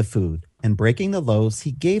blessed the food, and breaking the loaves,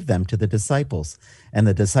 he gave them to the disciples, and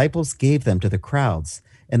the disciples gave them to the crowds,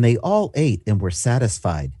 and they all ate and were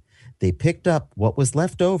satisfied. They picked up what was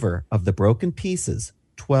left over of the broken pieces,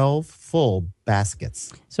 12 full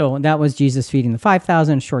baskets. So that was Jesus feeding the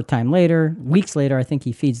 5,000. A short time later, weeks later, I think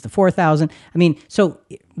he feeds the 4,000. So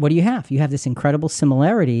what do you have? You have this incredible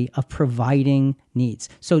similarity of providing needs.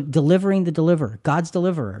 So delivering the deliverer, God's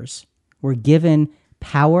deliverers were given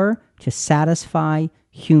power to satisfy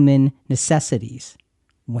human necessities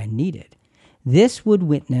when needed. This would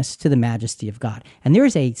witness to the majesty of God. And there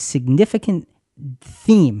is a significant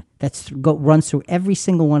theme that runs through every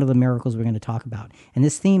single one of the miracles we're going to talk about. And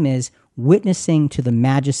this theme is witnessing to the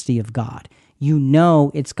majesty of God. You know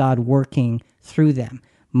it's God working through them.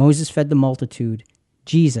 Moses fed the multitude.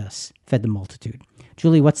 Jesus fed the multitude.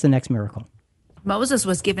 Julie, what's the next miracle? Moses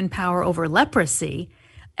was given power over leprosy.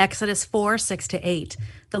 Exodus 4:6-8.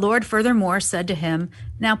 The Lord furthermore said to him,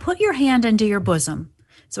 Now put your hand into your bosom.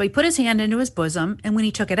 So he put his hand into his bosom, and when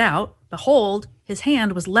he took it out, behold, his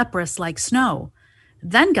hand was leprous like snow.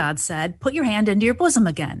 Then God said, "Put your hand into your bosom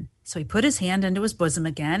again." So he put his hand into his bosom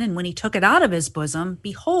again, and when he took it out of his bosom,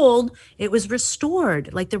 behold, it was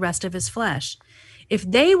restored like the rest of his flesh. If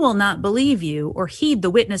they will not believe you or heed the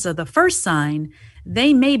witness of the first sign,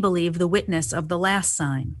 they may believe the witness of the last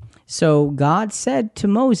sign. So God said to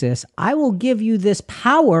Moses, I will give you this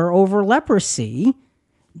power over leprosy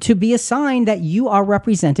to be a sign that you are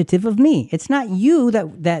representative of me. It's not you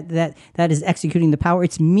that is executing the power.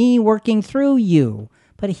 It's me working through you.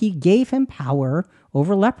 But he gave him power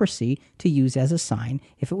over leprosy to use as a sign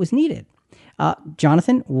if it was needed.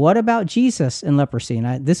 Jonathan, what about Jesus and leprosy?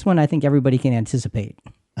 And this one I think everybody can anticipate.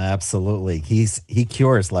 Absolutely. He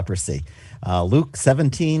cures leprosy. Luke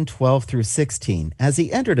 17:12-16. As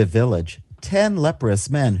he entered a village, 10 leprous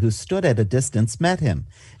men who stood at a distance met him,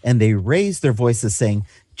 and they raised their voices saying,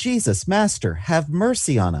 Jesus, Master, have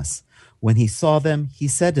mercy on us. When he saw them, he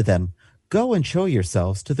said to them, Go and show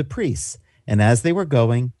yourselves to the priests. And as they were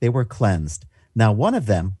going, they were cleansed. Now one of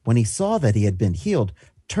them, when he saw that he had been healed,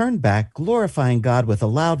 turned back, glorifying God with a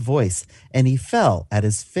loud voice, and he fell at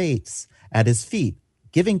his feet,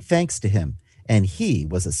 giving thanks to him. And he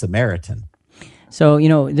was a Samaritan. So,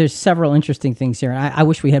 there's several interesting things here. I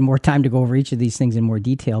wish we had more time to go over each of these things in more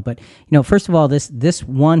detail. But, first of all, this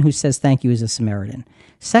one who says thank you is a Samaritan.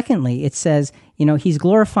 Secondly, it says, he's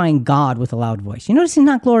glorifying God with a loud voice. You notice he's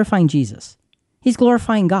not glorifying Jesus. He's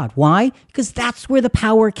glorifying God. Why? Because that's where the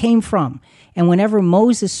power came from. And whenever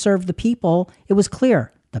Moses served the people, it was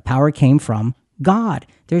clear the power came from God.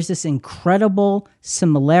 There's this incredible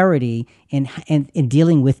similarity in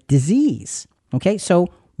dealing with disease. Okay, so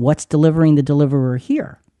what's delivering the deliverer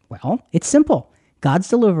here? Well, it's simple. God's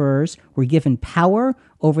deliverers were given power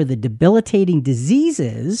over the debilitating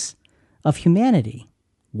diseases of humanity.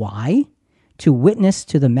 Why? To witness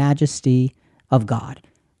to the majesty of God.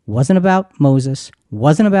 Wasn't about Moses,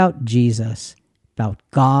 wasn't about Jesus, about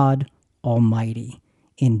God Almighty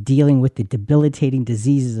in dealing with the debilitating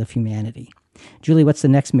diseases of humanity. Julie, what's the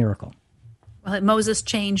next miracle? Well, Moses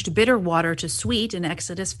changed bitter water to sweet in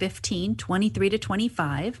Exodus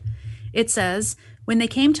 15:23-25. It says, When they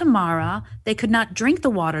came to Marah, they could not drink the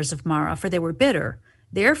waters of Marah, for they were bitter.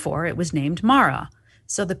 Therefore it was named Marah.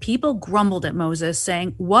 So the people grumbled at Moses,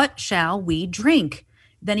 saying, What shall we drink?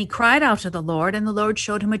 Then he cried out to the Lord, and the Lord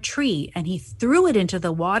showed him a tree, and he threw it into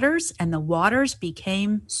the waters, and the waters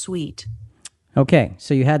became sweet. Okay,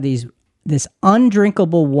 so you had this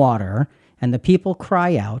undrinkable water, and the people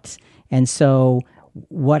cry out. And so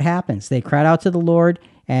what happens? They cried out to the Lord,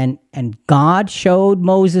 and God showed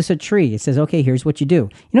Moses a tree. It says, okay, here's what you do.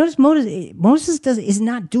 You notice Moses is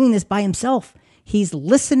not doing this by himself. He's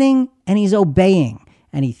listening and he's obeying.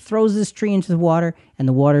 And he throws this tree into the water, and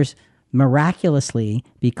the waters miraculously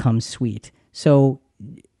become sweet. So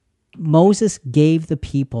Moses gave the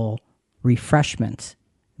people refreshment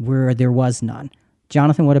where there was none.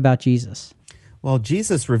 Jonathan, what about Jesus? Well,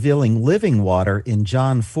 Jesus revealing living water in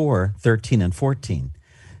John 4:13-14.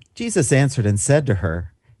 Jesus answered and said to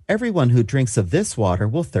her, Everyone who drinks of this water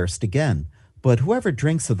will thirst again, but whoever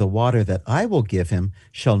drinks of the water that I will give him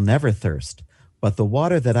shall never thirst. But the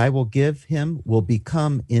water that I will give him will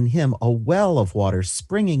become in him a well of water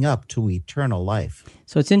springing up to eternal life.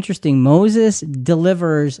 So it's interesting. Moses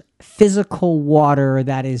delivers physical water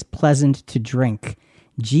that is pleasant to drink.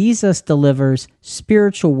 Jesus delivers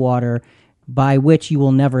spiritual water by which you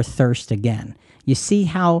will never thirst again. You see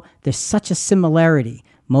how there's such a similarity.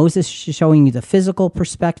 Moses is showing you the physical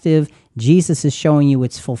perspective. Jesus is showing you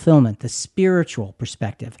its fulfillment, the spiritual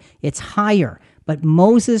perspective. It's higher. But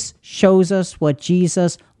Moses shows us what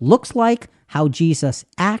Jesus looks like, how Jesus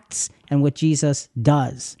acts, and what Jesus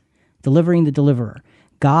does. Delivering the deliverer.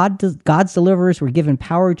 God's deliverers were given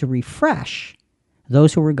power to refresh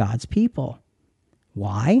those who were God's people.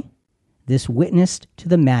 Why? This witnessed to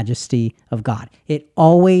the majesty of God. It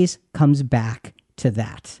always comes back to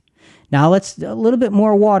that. Now let's a little bit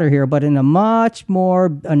more water here, but in a much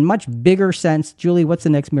bigger sense. Julie, what's the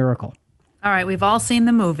next miracle? All right, we've all seen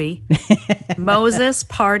the movie. Moses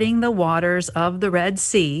parting the waters of the Red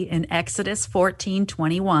Sea in Exodus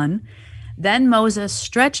 14:21. Then Moses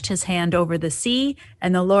stretched his hand over the sea,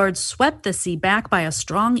 and the Lord swept the sea back by a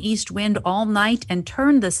strong east wind all night and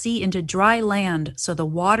turned the sea into dry land, so the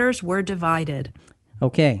waters were divided.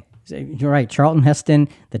 Okay, you're right. Charlton Heston,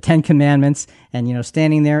 the Ten Commandments, and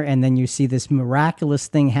standing there, and then you see this miraculous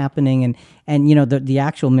thing happening, and the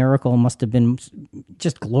actual miracle must have been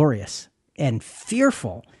just glorious and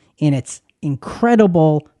fearful in its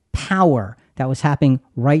incredible power that was happening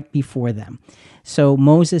right before them. So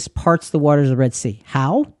Moses parts the waters of the Red Sea.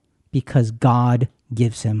 How? Because God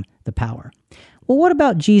gives him the power. Well, what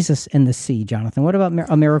about Jesus and the sea, Jonathan? What about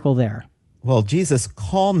a miracle there? Well, Jesus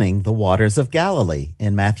calming the waters of Galilee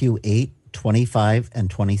in Matthew 8:25 and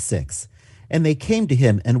 26. And they came to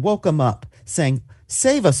him and woke him up, saying,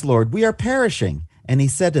 "Save us, Lord, we are perishing." And he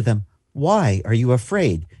said to them, "Why are you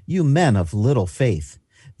afraid, you men of little faith?"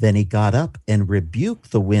 Then he got up and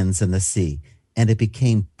rebuked the winds and the sea, and it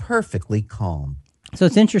became perfectly calm. So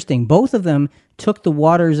it's interesting. Both of them took the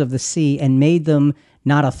waters of the sea and made them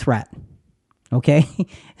not a threat. Okay?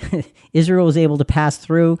 Israel was able to pass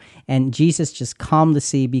through, and Jesus just calmed the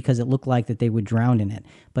sea because it looked like that they would drown in it.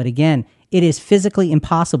 But again, it is physically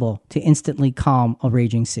impossible to instantly calm a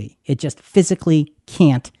raging sea. It just physically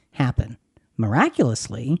can't happen.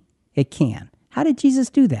 Miraculously, it can. How did Jesus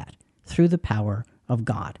do that? Through the power of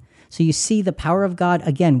God. So you see the power of God,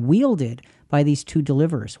 again, wielded by these two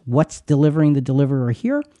deliverers. What's delivering the deliverer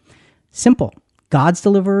here? Simple. God's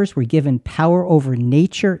deliverers were given power over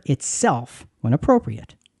nature itself when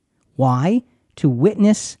appropriate. Why? To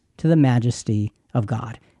witness to the majesty of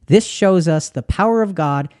God. This shows us the power of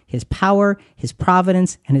God, his power, his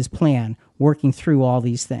providence, and his plan working through all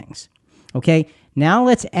these things. Okay, now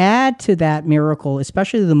let's add to that miracle,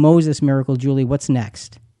 especially the Moses miracle. Julie, what's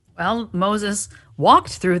next? Well, Moses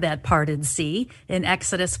walked through that parted sea. In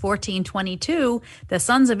Exodus 14:22, the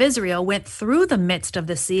sons of Israel went through the midst of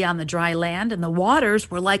the sea on the dry land, and the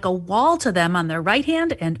waters were like a wall to them on their right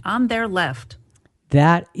hand and on their left.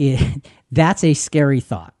 That's a scary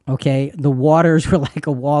thought, okay? The waters were like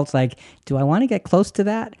a wall. It's like, do I want to get close to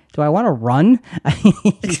that? Do I want to run?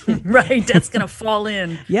 Right, that's going to fall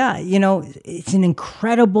in. Yeah, it's an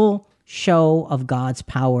incredible show of God's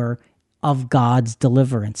power, of God's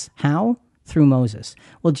deliverance. How? Through Moses.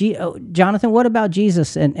 Well, Jonathan, what about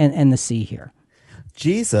Jesus and the sea here?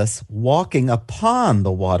 Jesus walking upon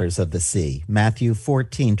the waters of the sea, Matthew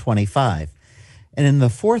 14:25. And in the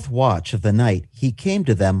fourth watch of the night, he came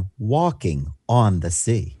to them walking on the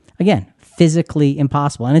sea. Again, physically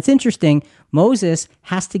impossible. And it's interesting, Moses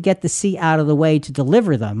has to get the sea out of the way to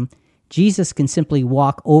deliver them. Jesus can simply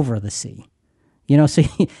walk over the sea. So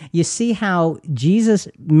you see how Jesus'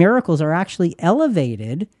 miracles are actually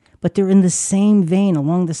elevated, but they're in the same vein,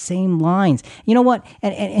 along the same lines. You know what?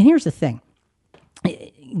 And here's the thing.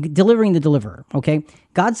 Delivering the deliverer, okay?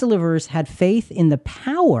 God's deliverers had faith in the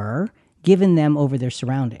power given them over their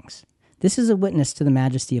surroundings. This is a witness to the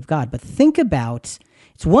majesty of God. But think about,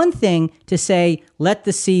 it's one thing to say, let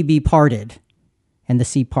the sea be parted, and the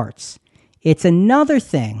sea parts. It's another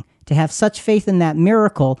thing to have such faith in that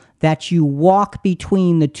miracle that you walk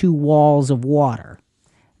between the two walls of water.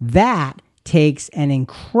 That takes an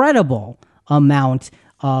incredible amount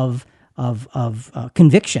of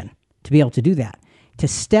conviction to be able to do that. To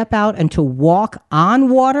step out and to walk on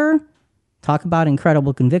water, talk about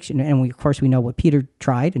incredible conviction. And of course, we know what Peter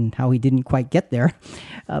tried and how he didn't quite get there.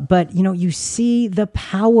 But you see the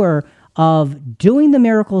power of doing the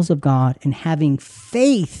miracles of God and having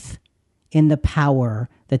faith in the power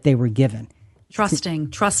that they were given.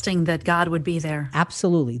 Trusting that God would be there.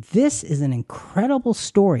 Absolutely. This is an incredible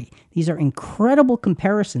story. These are incredible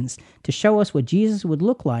comparisons to show us what Jesus would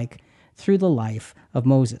look like through the life of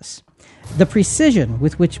Moses. The precision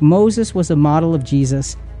with which Moses was a model of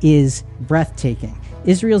Jesus is breathtaking.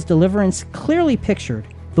 Israel's deliverance clearly pictured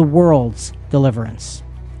the world's deliverance.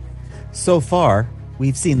 So far,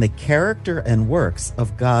 we've seen the character and works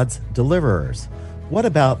of God's deliverers. What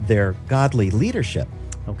about their godly leadership?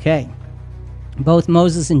 Okay. Both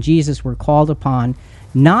Moses and Jesus were called upon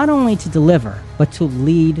not only to deliver, but to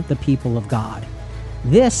lead the people of God.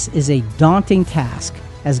 This is a daunting task,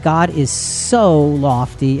 as God is so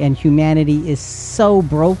lofty and humanity is so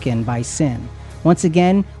broken by sin. Once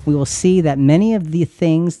again, we will see that many of the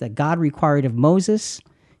things that God required of Moses,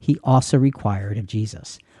 he also required of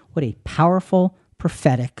Jesus. What a powerful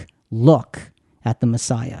prophetic look at the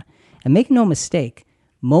Messiah. And make no mistake,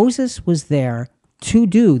 Moses was there to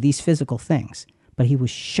do these physical things, but he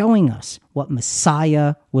was showing us what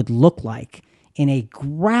Messiah would look like in a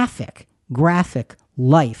graphic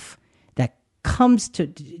life that comes to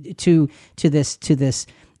this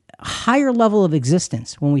higher level of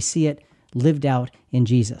existence when we see it lived out in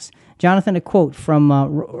Jesus. Jonathan, a quote from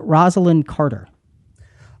Rosalind Carter.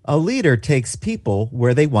 A leader takes people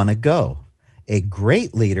where they want to go. A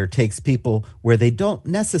great leader takes people where they don't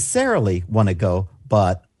necessarily want to go,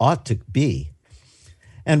 but ought to be.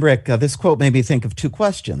 And Rick, this quote made me think of two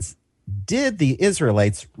questions. Did the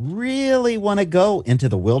Israelites really want to go into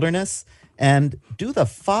the wilderness? And do the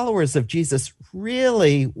followers of Jesus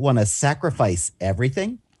really want to sacrifice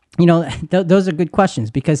everything? Those are good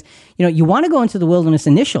questions because, you want to go into the wilderness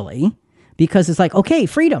initially because it's like, okay,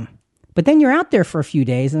 freedom. But then you're out there for a few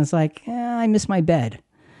days and it's like, I miss my bed.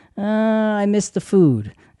 I miss the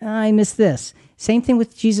food. I miss this. Same thing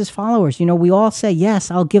with Jesus' followers. We all say, yes,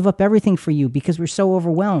 I'll give up everything for you because we're so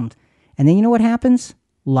overwhelmed. And then you know what happens?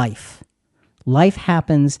 Life. Life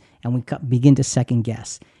happens and we begin to second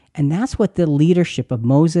guess. And that's what the leadership of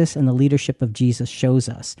Moses and the leadership of Jesus shows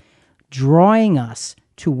us, drawing us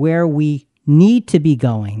to where we need to be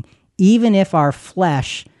going, even if our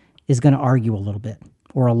flesh is going to argue a little bit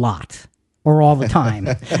or a lot or all the time.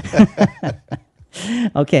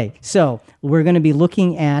 Okay, so we're going to be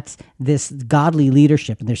looking at this godly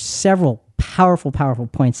leadership, and there's several powerful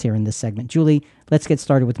points here in this segment. Julie, let's get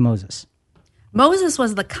started with Moses. Moses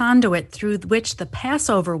was the conduit through which the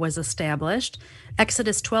Passover was established.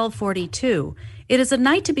 Exodus 12:42. It is a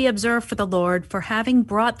night to be observed for the Lord, for having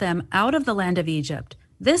brought them out of the land of Egypt.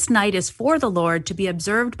 This night is for the Lord to be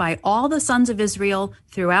observed by all the sons of Israel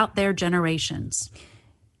throughout their generations.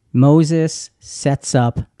 Moses sets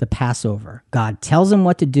up the Passover. God tells him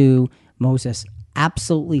what to do. Moses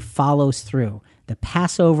absolutely follows through. The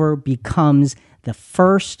Passover becomes the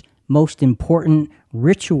first most important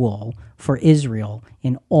ritual for Israel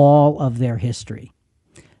in all of their history.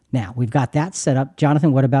 Now, we've got that set up.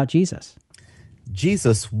 Jonathan, what about Jesus?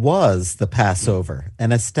 Jesus was the Passover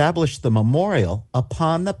and established the memorial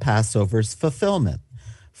upon the Passover's fulfillment.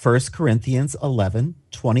 1 Corinthians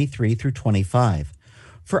 11:23 through 25.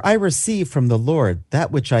 For I received from the Lord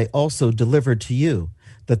that which I also delivered to you,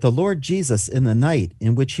 that the Lord Jesus in the night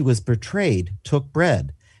in which he was betrayed took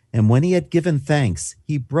bread, and when he had given thanks,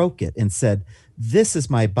 he broke it and said, This is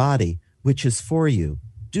my body, which is for you.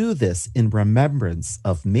 Do this in remembrance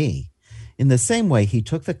of me. In the same way, he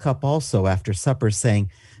took the cup also after supper,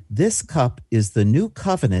 saying, This cup is the new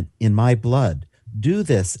covenant in my blood. Do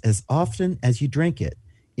this as often as you drink it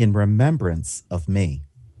in remembrance of me.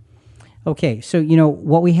 Okay, so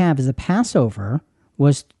what we have is the Passover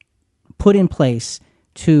was put in place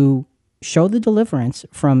to show the deliverance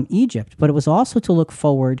from Egypt, but it was also to look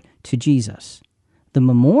forward to Jesus. The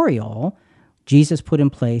memorial Jesus put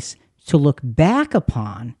in place to look back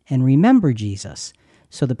upon and remember Jesus.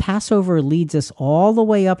 So the Passover leads us all the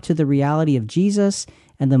way up to the reality of Jesus,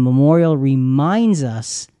 and the memorial reminds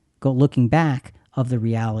us, looking back, of the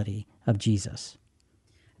reality of Jesus.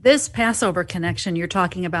 This Passover connection you're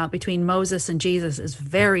talking about between Moses and Jesus is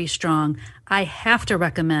very strong. I have to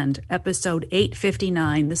recommend episode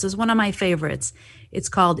 859. This is one of my favorites. It's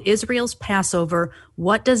called Israel's Passover.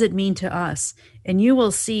 What does it mean to us? And you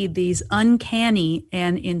will see these uncanny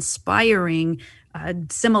and inspiring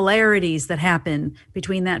similarities that happen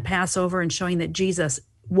between that Passover and showing that Jesus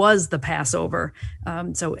was the Passover.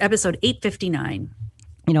 So episode 859.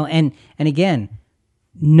 And again,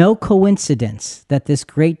 no coincidence that this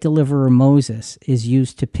great deliverer Moses is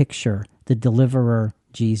used to picture the deliverer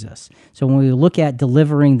Jesus. So when we look at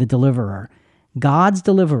delivering the deliverer, God's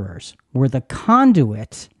deliverers were the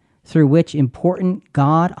conduit through which important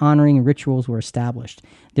God-honoring rituals were established.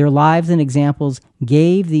 Their lives and examples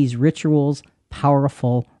gave these rituals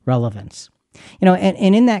powerful relevance. And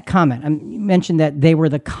in that comment, I mentioned that they were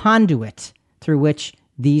the conduit through which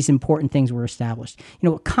these important things were established.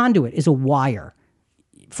 A conduit is a wire.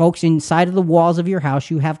 Folks, inside of the walls of your house,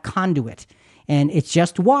 you have conduit. And it's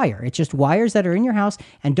just wire. It's just wires that are in your house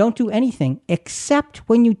and don't do anything except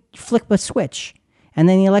when you flip a switch. And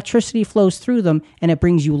then the electricity flows through them and it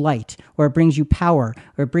brings you light, or it brings you power,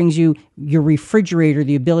 or it brings you your refrigerator,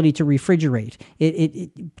 the ability to refrigerate.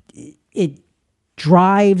 It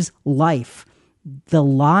drives life. The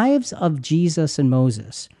lives of Jesus and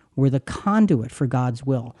Moses were the conduit for God's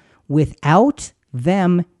will. Without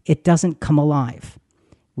them, it doesn't come alive.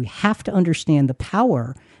 We have to understand the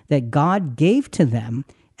power that God gave to them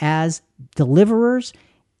as deliverers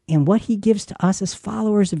and what he gives to us as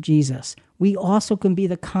followers of Jesus. We also can be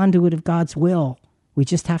the conduit of God's will. We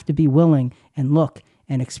just have to be willing and look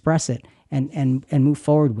and express it and move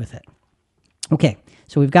forward with it. Okay,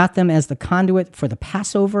 so we've got them as the conduit for the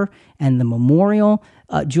Passover and the memorial.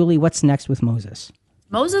 Julie, what's next with Moses?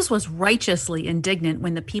 Moses was righteously indignant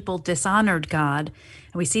when the people dishonored God.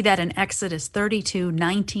 And we see that in Exodus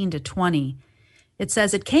 32:19-20. It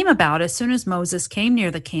says, It came about as soon as Moses came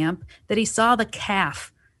near the camp that he saw the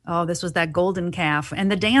calf. Oh, this was that golden calf,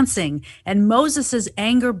 and the dancing. And Moses'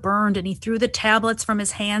 anger burned, and he threw the tablets from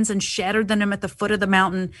his hands and shattered them at the foot of the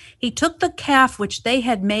mountain. He took the calf which they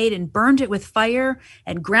had made and burned it with fire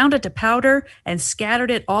and ground it to powder and scattered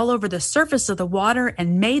it all over the surface of the water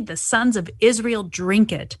and made the sons of Israel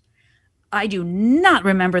drink it. I do not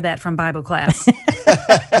remember that from Bible class.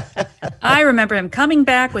 I remember him coming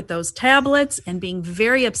back with those tablets and being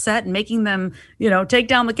very upset and making them, take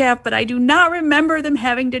down the calf, but I do not remember them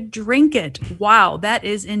having to drink it. Wow, that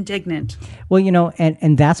is indignant. Well,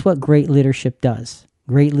 and that's what great leadership does.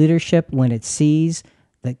 Great leadership, when it sees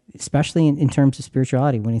that, especially in terms of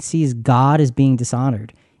spirituality, when it sees God as being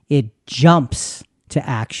dishonored, it jumps to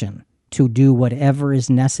action to do whatever is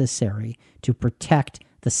necessary to protect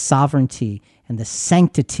the sovereignty and the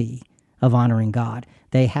sanctity of honoring God.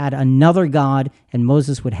 They had another God, and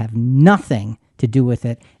Moses would have nothing to do with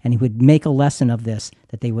it, and he would make a lesson of this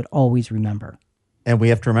that they would always remember. And we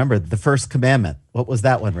have to remember the first commandment. What was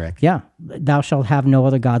that one, Rick? Yeah, thou shalt have no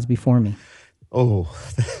other gods before me. Oh,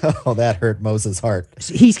 that hurt Moses' heart.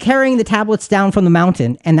 He's carrying the tablets down from the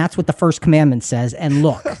mountain, and that's what the first commandment says. And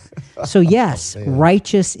look, so yes,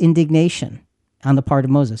 righteous indignation on the part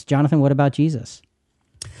of Moses. Jonathan, what about Jesus?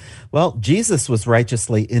 Well, Jesus was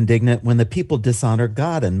righteously indignant when the people dishonored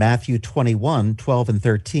God in Matthew 21:12 and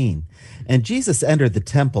 13. And Jesus entered the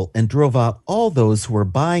temple and drove out all those who were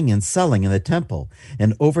buying and selling in the temple,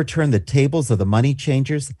 and overturned the tables of the money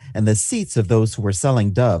changers and the seats of those who were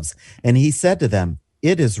selling doves. And he said to them,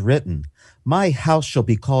 "It is written, my house shall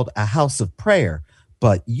be called a house of prayer,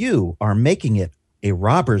 but you are making it a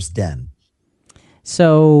robber's den."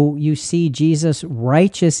 So you see Jesus'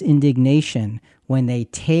 righteous indignation when they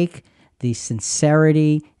take the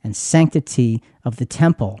sincerity and sanctity of the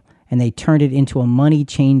temple and they turn it into a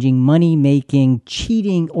money-changing, money-making,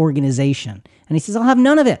 cheating organization. And he says, I'll have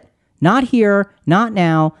none of it. Not here, not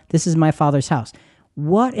now. This is my Father's house.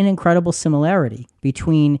 What an incredible similarity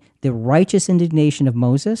between the righteous indignation of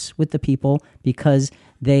Moses with the people because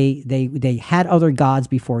they had other gods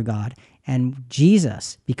before God, and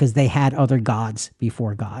Jesus because they had other gods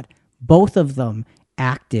before God. Both of them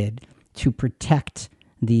acted to protect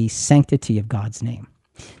the sanctity of God's name.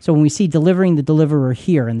 So when we see delivering the deliverer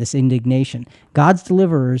here in this indignation, God's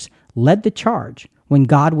deliverers led the charge when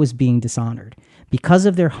God was being dishonored. Because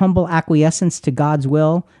of their humble acquiescence to God's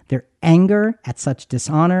will, their anger at such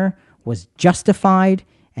dishonor was justified,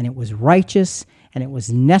 and it was righteous, and it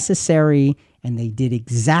was necessary, and they did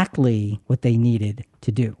exactly what they needed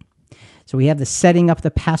to do. So we have the setting up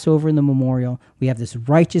the Passover and the memorial. We have this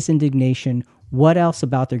righteous indignation. What else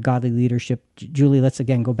about their godly leadership? Julie, let's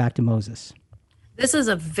again go back to Moses. This is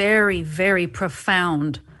a very, very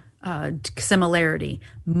profound similarity.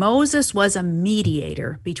 Moses was a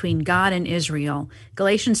mediator between God and Israel.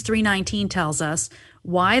 Galatians 3:19 tells us,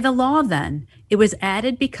 why the law then? It was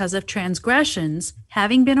added because of transgressions,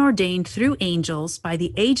 having been ordained through angels by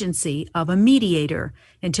the agency of a mediator,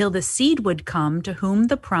 until the seed would come to whom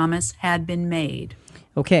the promise had been made.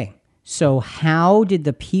 Okay, so how did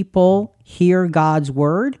the people hear God's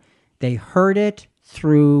word? They heard it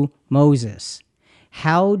through Moses.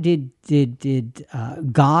 How did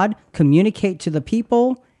God communicate to the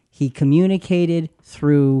people? He communicated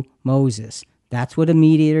through Moses. That's what a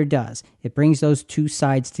mediator does. It brings those two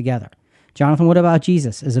sides together. Jonathan, what about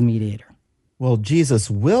Jesus as a mediator? Well, Jesus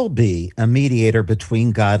will be a mediator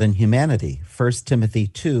between God and humanity. 1 Timothy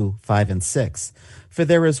 2:5 and 6. For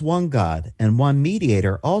there is one God and one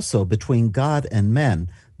mediator also between God and men,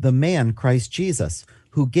 the man Christ Jesus,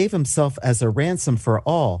 who gave himself as a ransom for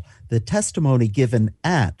all, the testimony given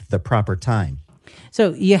at the proper time.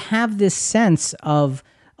 So you have this sense of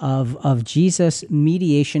Jesus'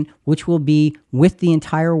 mediation, which will be with the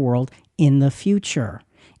entire world in the future.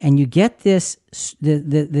 And you get this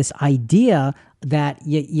idea that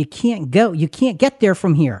you can't get there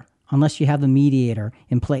from here unless you have the mediator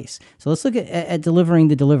in place. So let's look at delivering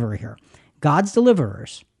the deliverer here. God's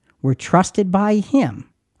deliverers were trusted by him.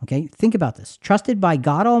 Okay, think about this. Trusted by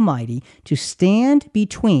God Almighty to stand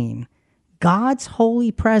between God's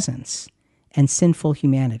holy presence and sinful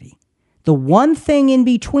humanity. The one thing in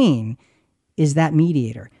between is that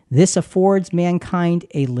mediator. This affords mankind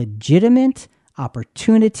a legitimate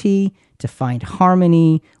opportunity to find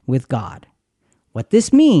harmony with God. What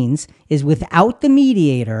this means is without the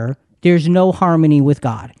mediator, there's no harmony with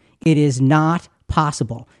God. It is not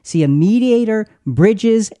possible. See, a mediator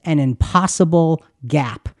bridges an impossible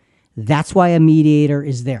gap. That's why a mediator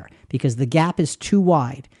is there, because the gap is too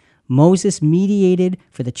wide. Moses mediated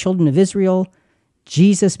for the children of Israel.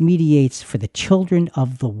 Jesus mediates for the children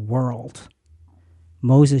of the world.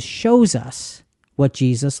 Moses shows us what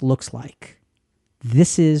Jesus looks like.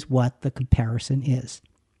 This is what the comparison is.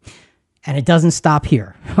 And it doesn't stop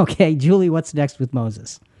here. Okay, Julie, what's next with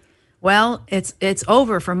Moses? Well, it's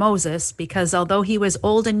over for Moses, because although he was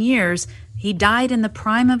old in years, he died in the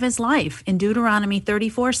prime of his life. In Deuteronomy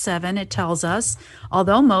 34:7, it tells us,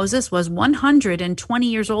 although Moses was 120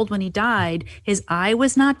 years old when he died, his eye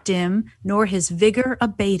was not dim, nor his vigor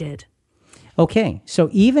abated. Okay, so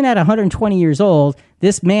even at 120 years old,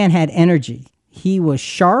 this man had energy. He was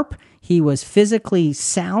sharp, he was physically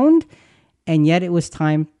sound, and yet it was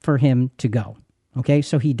time for him to go. Okay,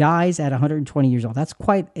 so he dies at 120 years old. That's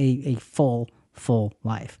quite a full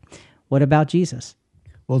life. What about Jesus?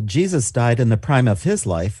 Well, Jesus died in the prime of his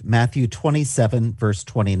life, Matthew 27, verse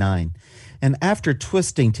 29. And after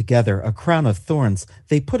twisting together a crown of thorns,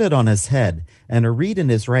 they put it on his head and a reed in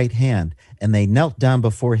his right hand, and they knelt down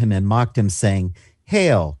before him and mocked him, saying,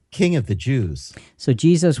 "Hail, King of the Jews." So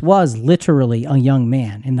Jesus was literally a young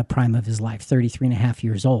man in the prime of his life, 33 and a half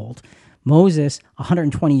years old. Moses,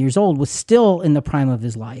 120 years old, was still in the prime of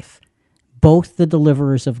his life. Both the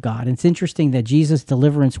deliverers of God. And it's interesting that Jesus'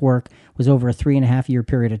 deliverance work was over a 3.5 year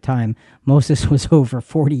period of time. Moses was over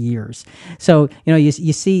 40 years. So,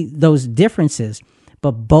 you see those differences,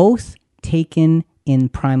 but both taken in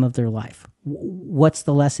prime of their life. What's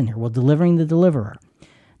the lesson here? Well, delivering the deliverer.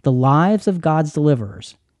 The lives of God's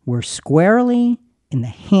deliverers were squarely in the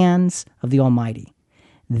hands of the Almighty.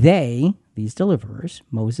 They, these deliverers,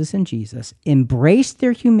 Moses and Jesus, embraced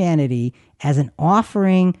their humanity as an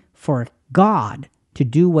offering for God to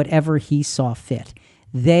do whatever he saw fit.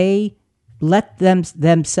 They let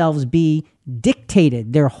themselves be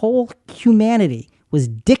dictated. Their whole humanity was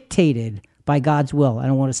dictated by God's will.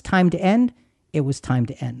 And when it was time to end, it was time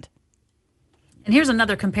to end. And here's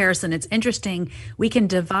another comparison. It's interesting. We can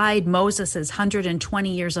divide Moses'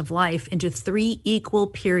 120 years of life into 3 equal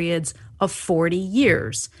periods of 40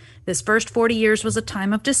 years. This first 40 years was a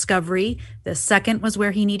time of discovery. The second was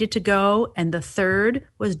where he needed to go. And the third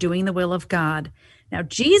was doing the will of God. Now,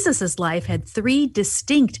 Jesus' life had 3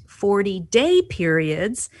 distinct 40-day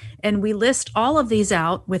periods, and we list all of these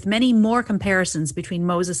out with many more comparisons between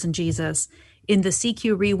Moses and Jesus in the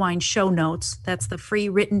CQ Rewind show notes. That's the free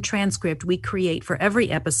written transcript we create for every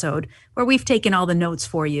episode, where we've taken all the notes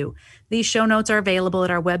for you. These show notes are available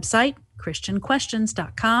at our website,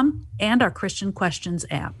 ChristianQuestions.com, and our Christian Questions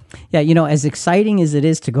app. Yeah, as exciting as it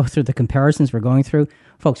is to go through the comparisons we're going through,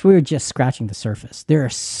 folks, we were just scratching the surface. There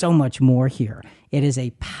is so much more here. It is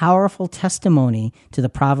a powerful testimony to the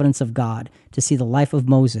providence of God to see the life of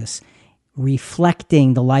Moses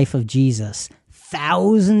reflecting the life of Jesus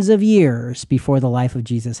thousands of years before the life of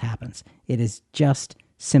Jesus happens. It is just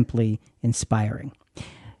simply inspiring.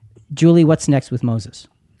 Julie, what's next with Moses?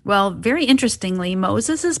 Well, very interestingly,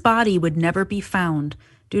 Moses' body would never be found.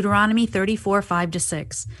 Deuteronomy 34,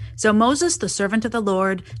 5-6. So Moses, the servant of the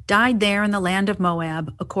Lord, died there in the land of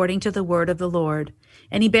Moab, according to the word of the Lord.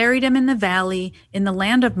 And he buried him in the valley, in the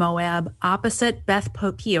land of Moab, opposite Beth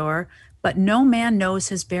Peor, but no man knows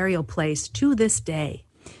his burial place to this day.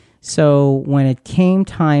 So when it came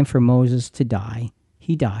time for Moses to die,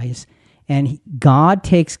 he dies, and God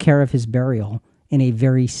takes care of his burial in a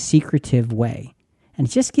very secretive way. And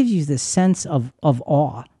it just gives you this sense of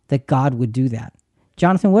awe that God would do that.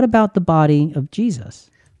 Jonathan, what about the body of Jesus?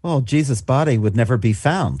 Well, Jesus' body would never be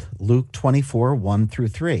found. Luke 24,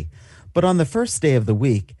 1-3. But on the first day of the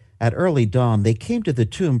week, at early dawn, they came to the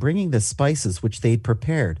tomb bringing the spices which they'd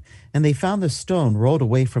prepared, and they found the stone rolled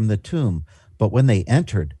away from the tomb. But when they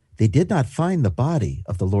entered, they did not find the body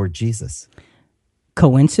of the Lord Jesus.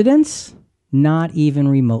 Coincidence? Not even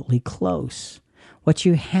remotely close. What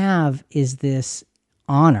you have is this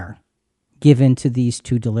honor given to these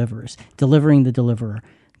 2 deliverers, delivering the deliverer.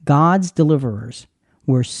 God's deliverers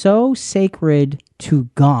were so sacred to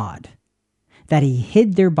God that he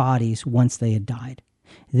hid their bodies once they had died.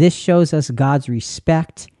 This shows us God's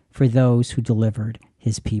respect for those who delivered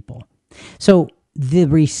his people. So the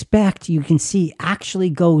respect, you can see, actually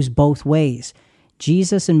goes both ways.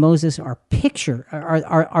 Jesus and Moses are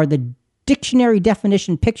the dictionary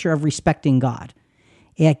definition picture of respecting God.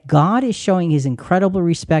 Yet God is showing his incredible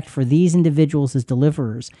respect for these individuals as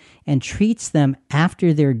deliverers and treats them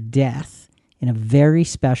after their death in a very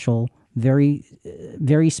special, very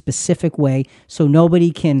specific way, so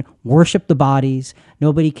nobody can worship the bodies,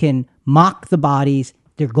 nobody can mock the bodies.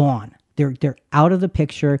 They're gone. They're out of the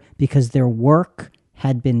picture because their work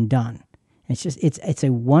had been done. It's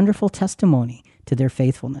a wonderful testimony to their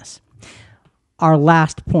faithfulness. Our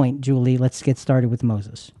last point, Julie, let's get started with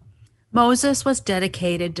Moses. Moses was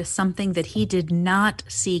dedicated to something that he did not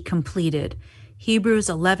see completed. Hebrews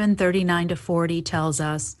 11:39-40 tells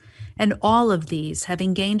us, "And all of these,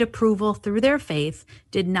 having gained approval through their faith,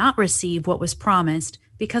 did not receive what was promised,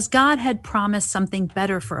 because God had promised something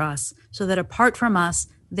better for us, so that apart from us,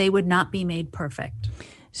 they would not be made perfect."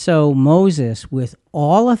 So Moses, with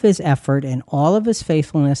all of his effort and all of his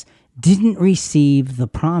faithfulness, didn't receive the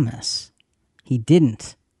promise. He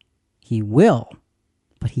didn't. He will,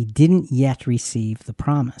 but he didn't yet receive the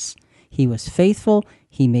promise. He was faithful.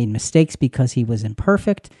 He made mistakes because he was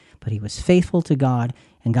imperfect, but he was faithful to God,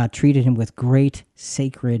 and God treated him with great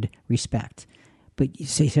sacred respect. But you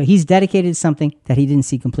see, so he's dedicated to something that he didn't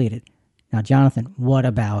see completed. Now, Jonathan, what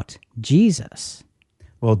about Jesus?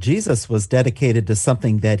 Well, Jesus was dedicated to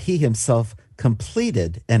something that he himself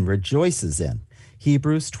completed and rejoices in.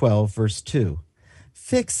 Hebrews 12, verse 2.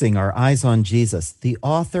 Fixing our eyes on Jesus, the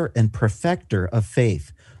author and perfecter of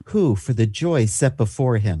faith, who, for the joy set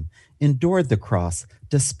before him, endured the cross,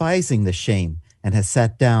 despising the shame, and has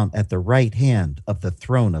sat down at the right hand of the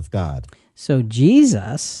throne of God. So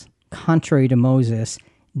Jesus, contrary to Moses,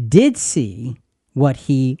 did see what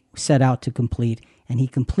he set out to complete, and he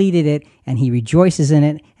completed it, and he rejoices in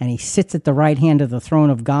it, and he sits at the right hand of the throne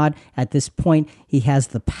of God. At this point, he has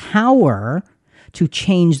the power to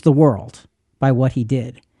change the world by what he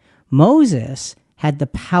did. Moses had the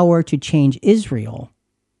power to change Israel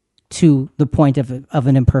to the point of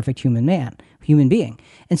an imperfect human being.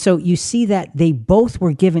 And so you see that they both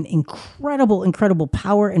were given incredible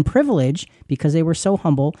power and privilege because they were so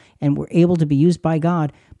humble and were able to be used by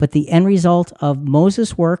God. But the end result of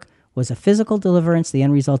Moses' work was a physical deliverance. The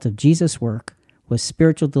end result of Jesus' work was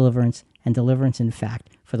spiritual deliverance, and deliverance, in fact,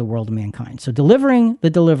 for the world of mankind. So delivering the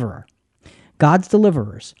deliverer. God's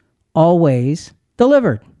deliverers always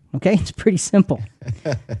delivered. Okay? It's pretty simple.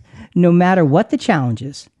 No matter what the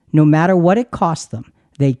challenges, no matter what it cost them,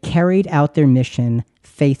 they carried out their mission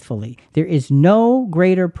faithfully. There is no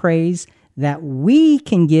greater praise that we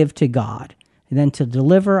can give to God than to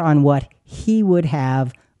deliver on what he would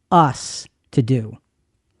have us to do.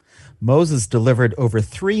 Moses delivered over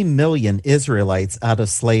 3 million Israelites out of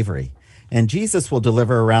slavery. And Jesus will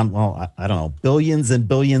deliver around, billions and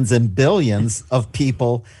billions and billions of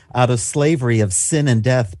people out of slavery of sin and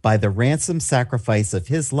death by the ransom sacrifice of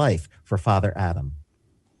his life for Father Adam.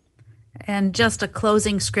 And just a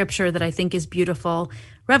closing scripture that I think is beautiful,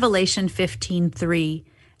 Revelation 15:3.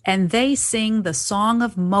 And they sing the song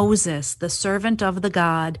of Moses, the servant of the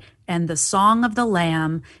God, and the song of the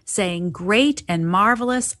Lamb, saying, Great and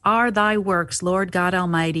marvelous are thy works, Lord God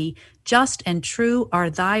Almighty. Just and true are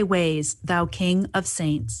thy ways, thou King of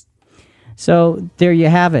saints. So there you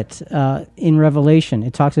have it. In Revelation,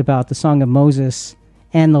 it talks about the song of Moses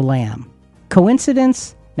and the Lamb.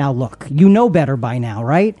 Coincidence? Now look, you know better by now,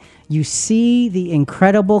 right? You see the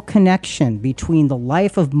incredible connection between the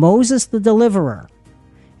life of Moses the deliverer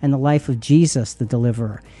and the life of Jesus the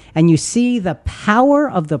deliverer. And you see the power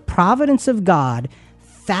of the providence of God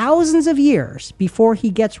thousands of years before he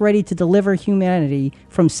gets ready to deliver humanity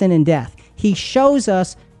from sin and death. He shows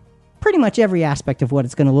us pretty much every aspect of what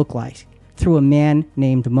it's going to look like through a man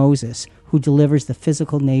named Moses, who delivers the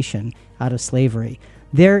physical nation out of slavery.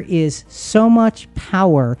 There is so much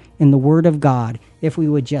power in the Word of God if we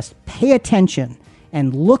would just pay attention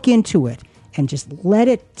and look into it and just let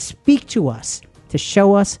it speak to us to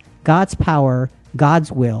show us God's power,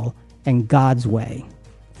 God's will, and God's way.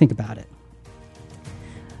 Think about it.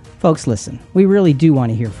 Folks, listen, we really do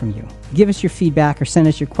want to hear from you. Give us your feedback or send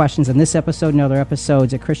us your questions on this episode and other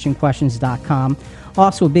episodes at ChristianQuestions.com.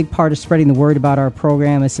 Also, a big part of spreading the word about our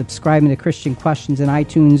program is subscribing to Christian Questions in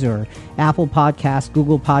iTunes or Apple Podcasts,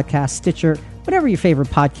 Google Podcasts, Stitcher, whatever your favorite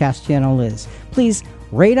podcast channel is. Please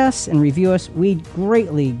rate us and review us. We'd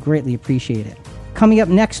greatly appreciate it. Coming up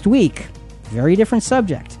next week, very different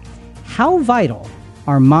subject. How vital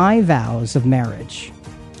are my vows of marriage?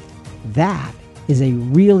 That is a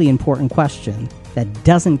really important question that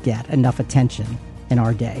doesn't get enough attention in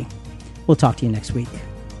our day. We'll talk to you next week.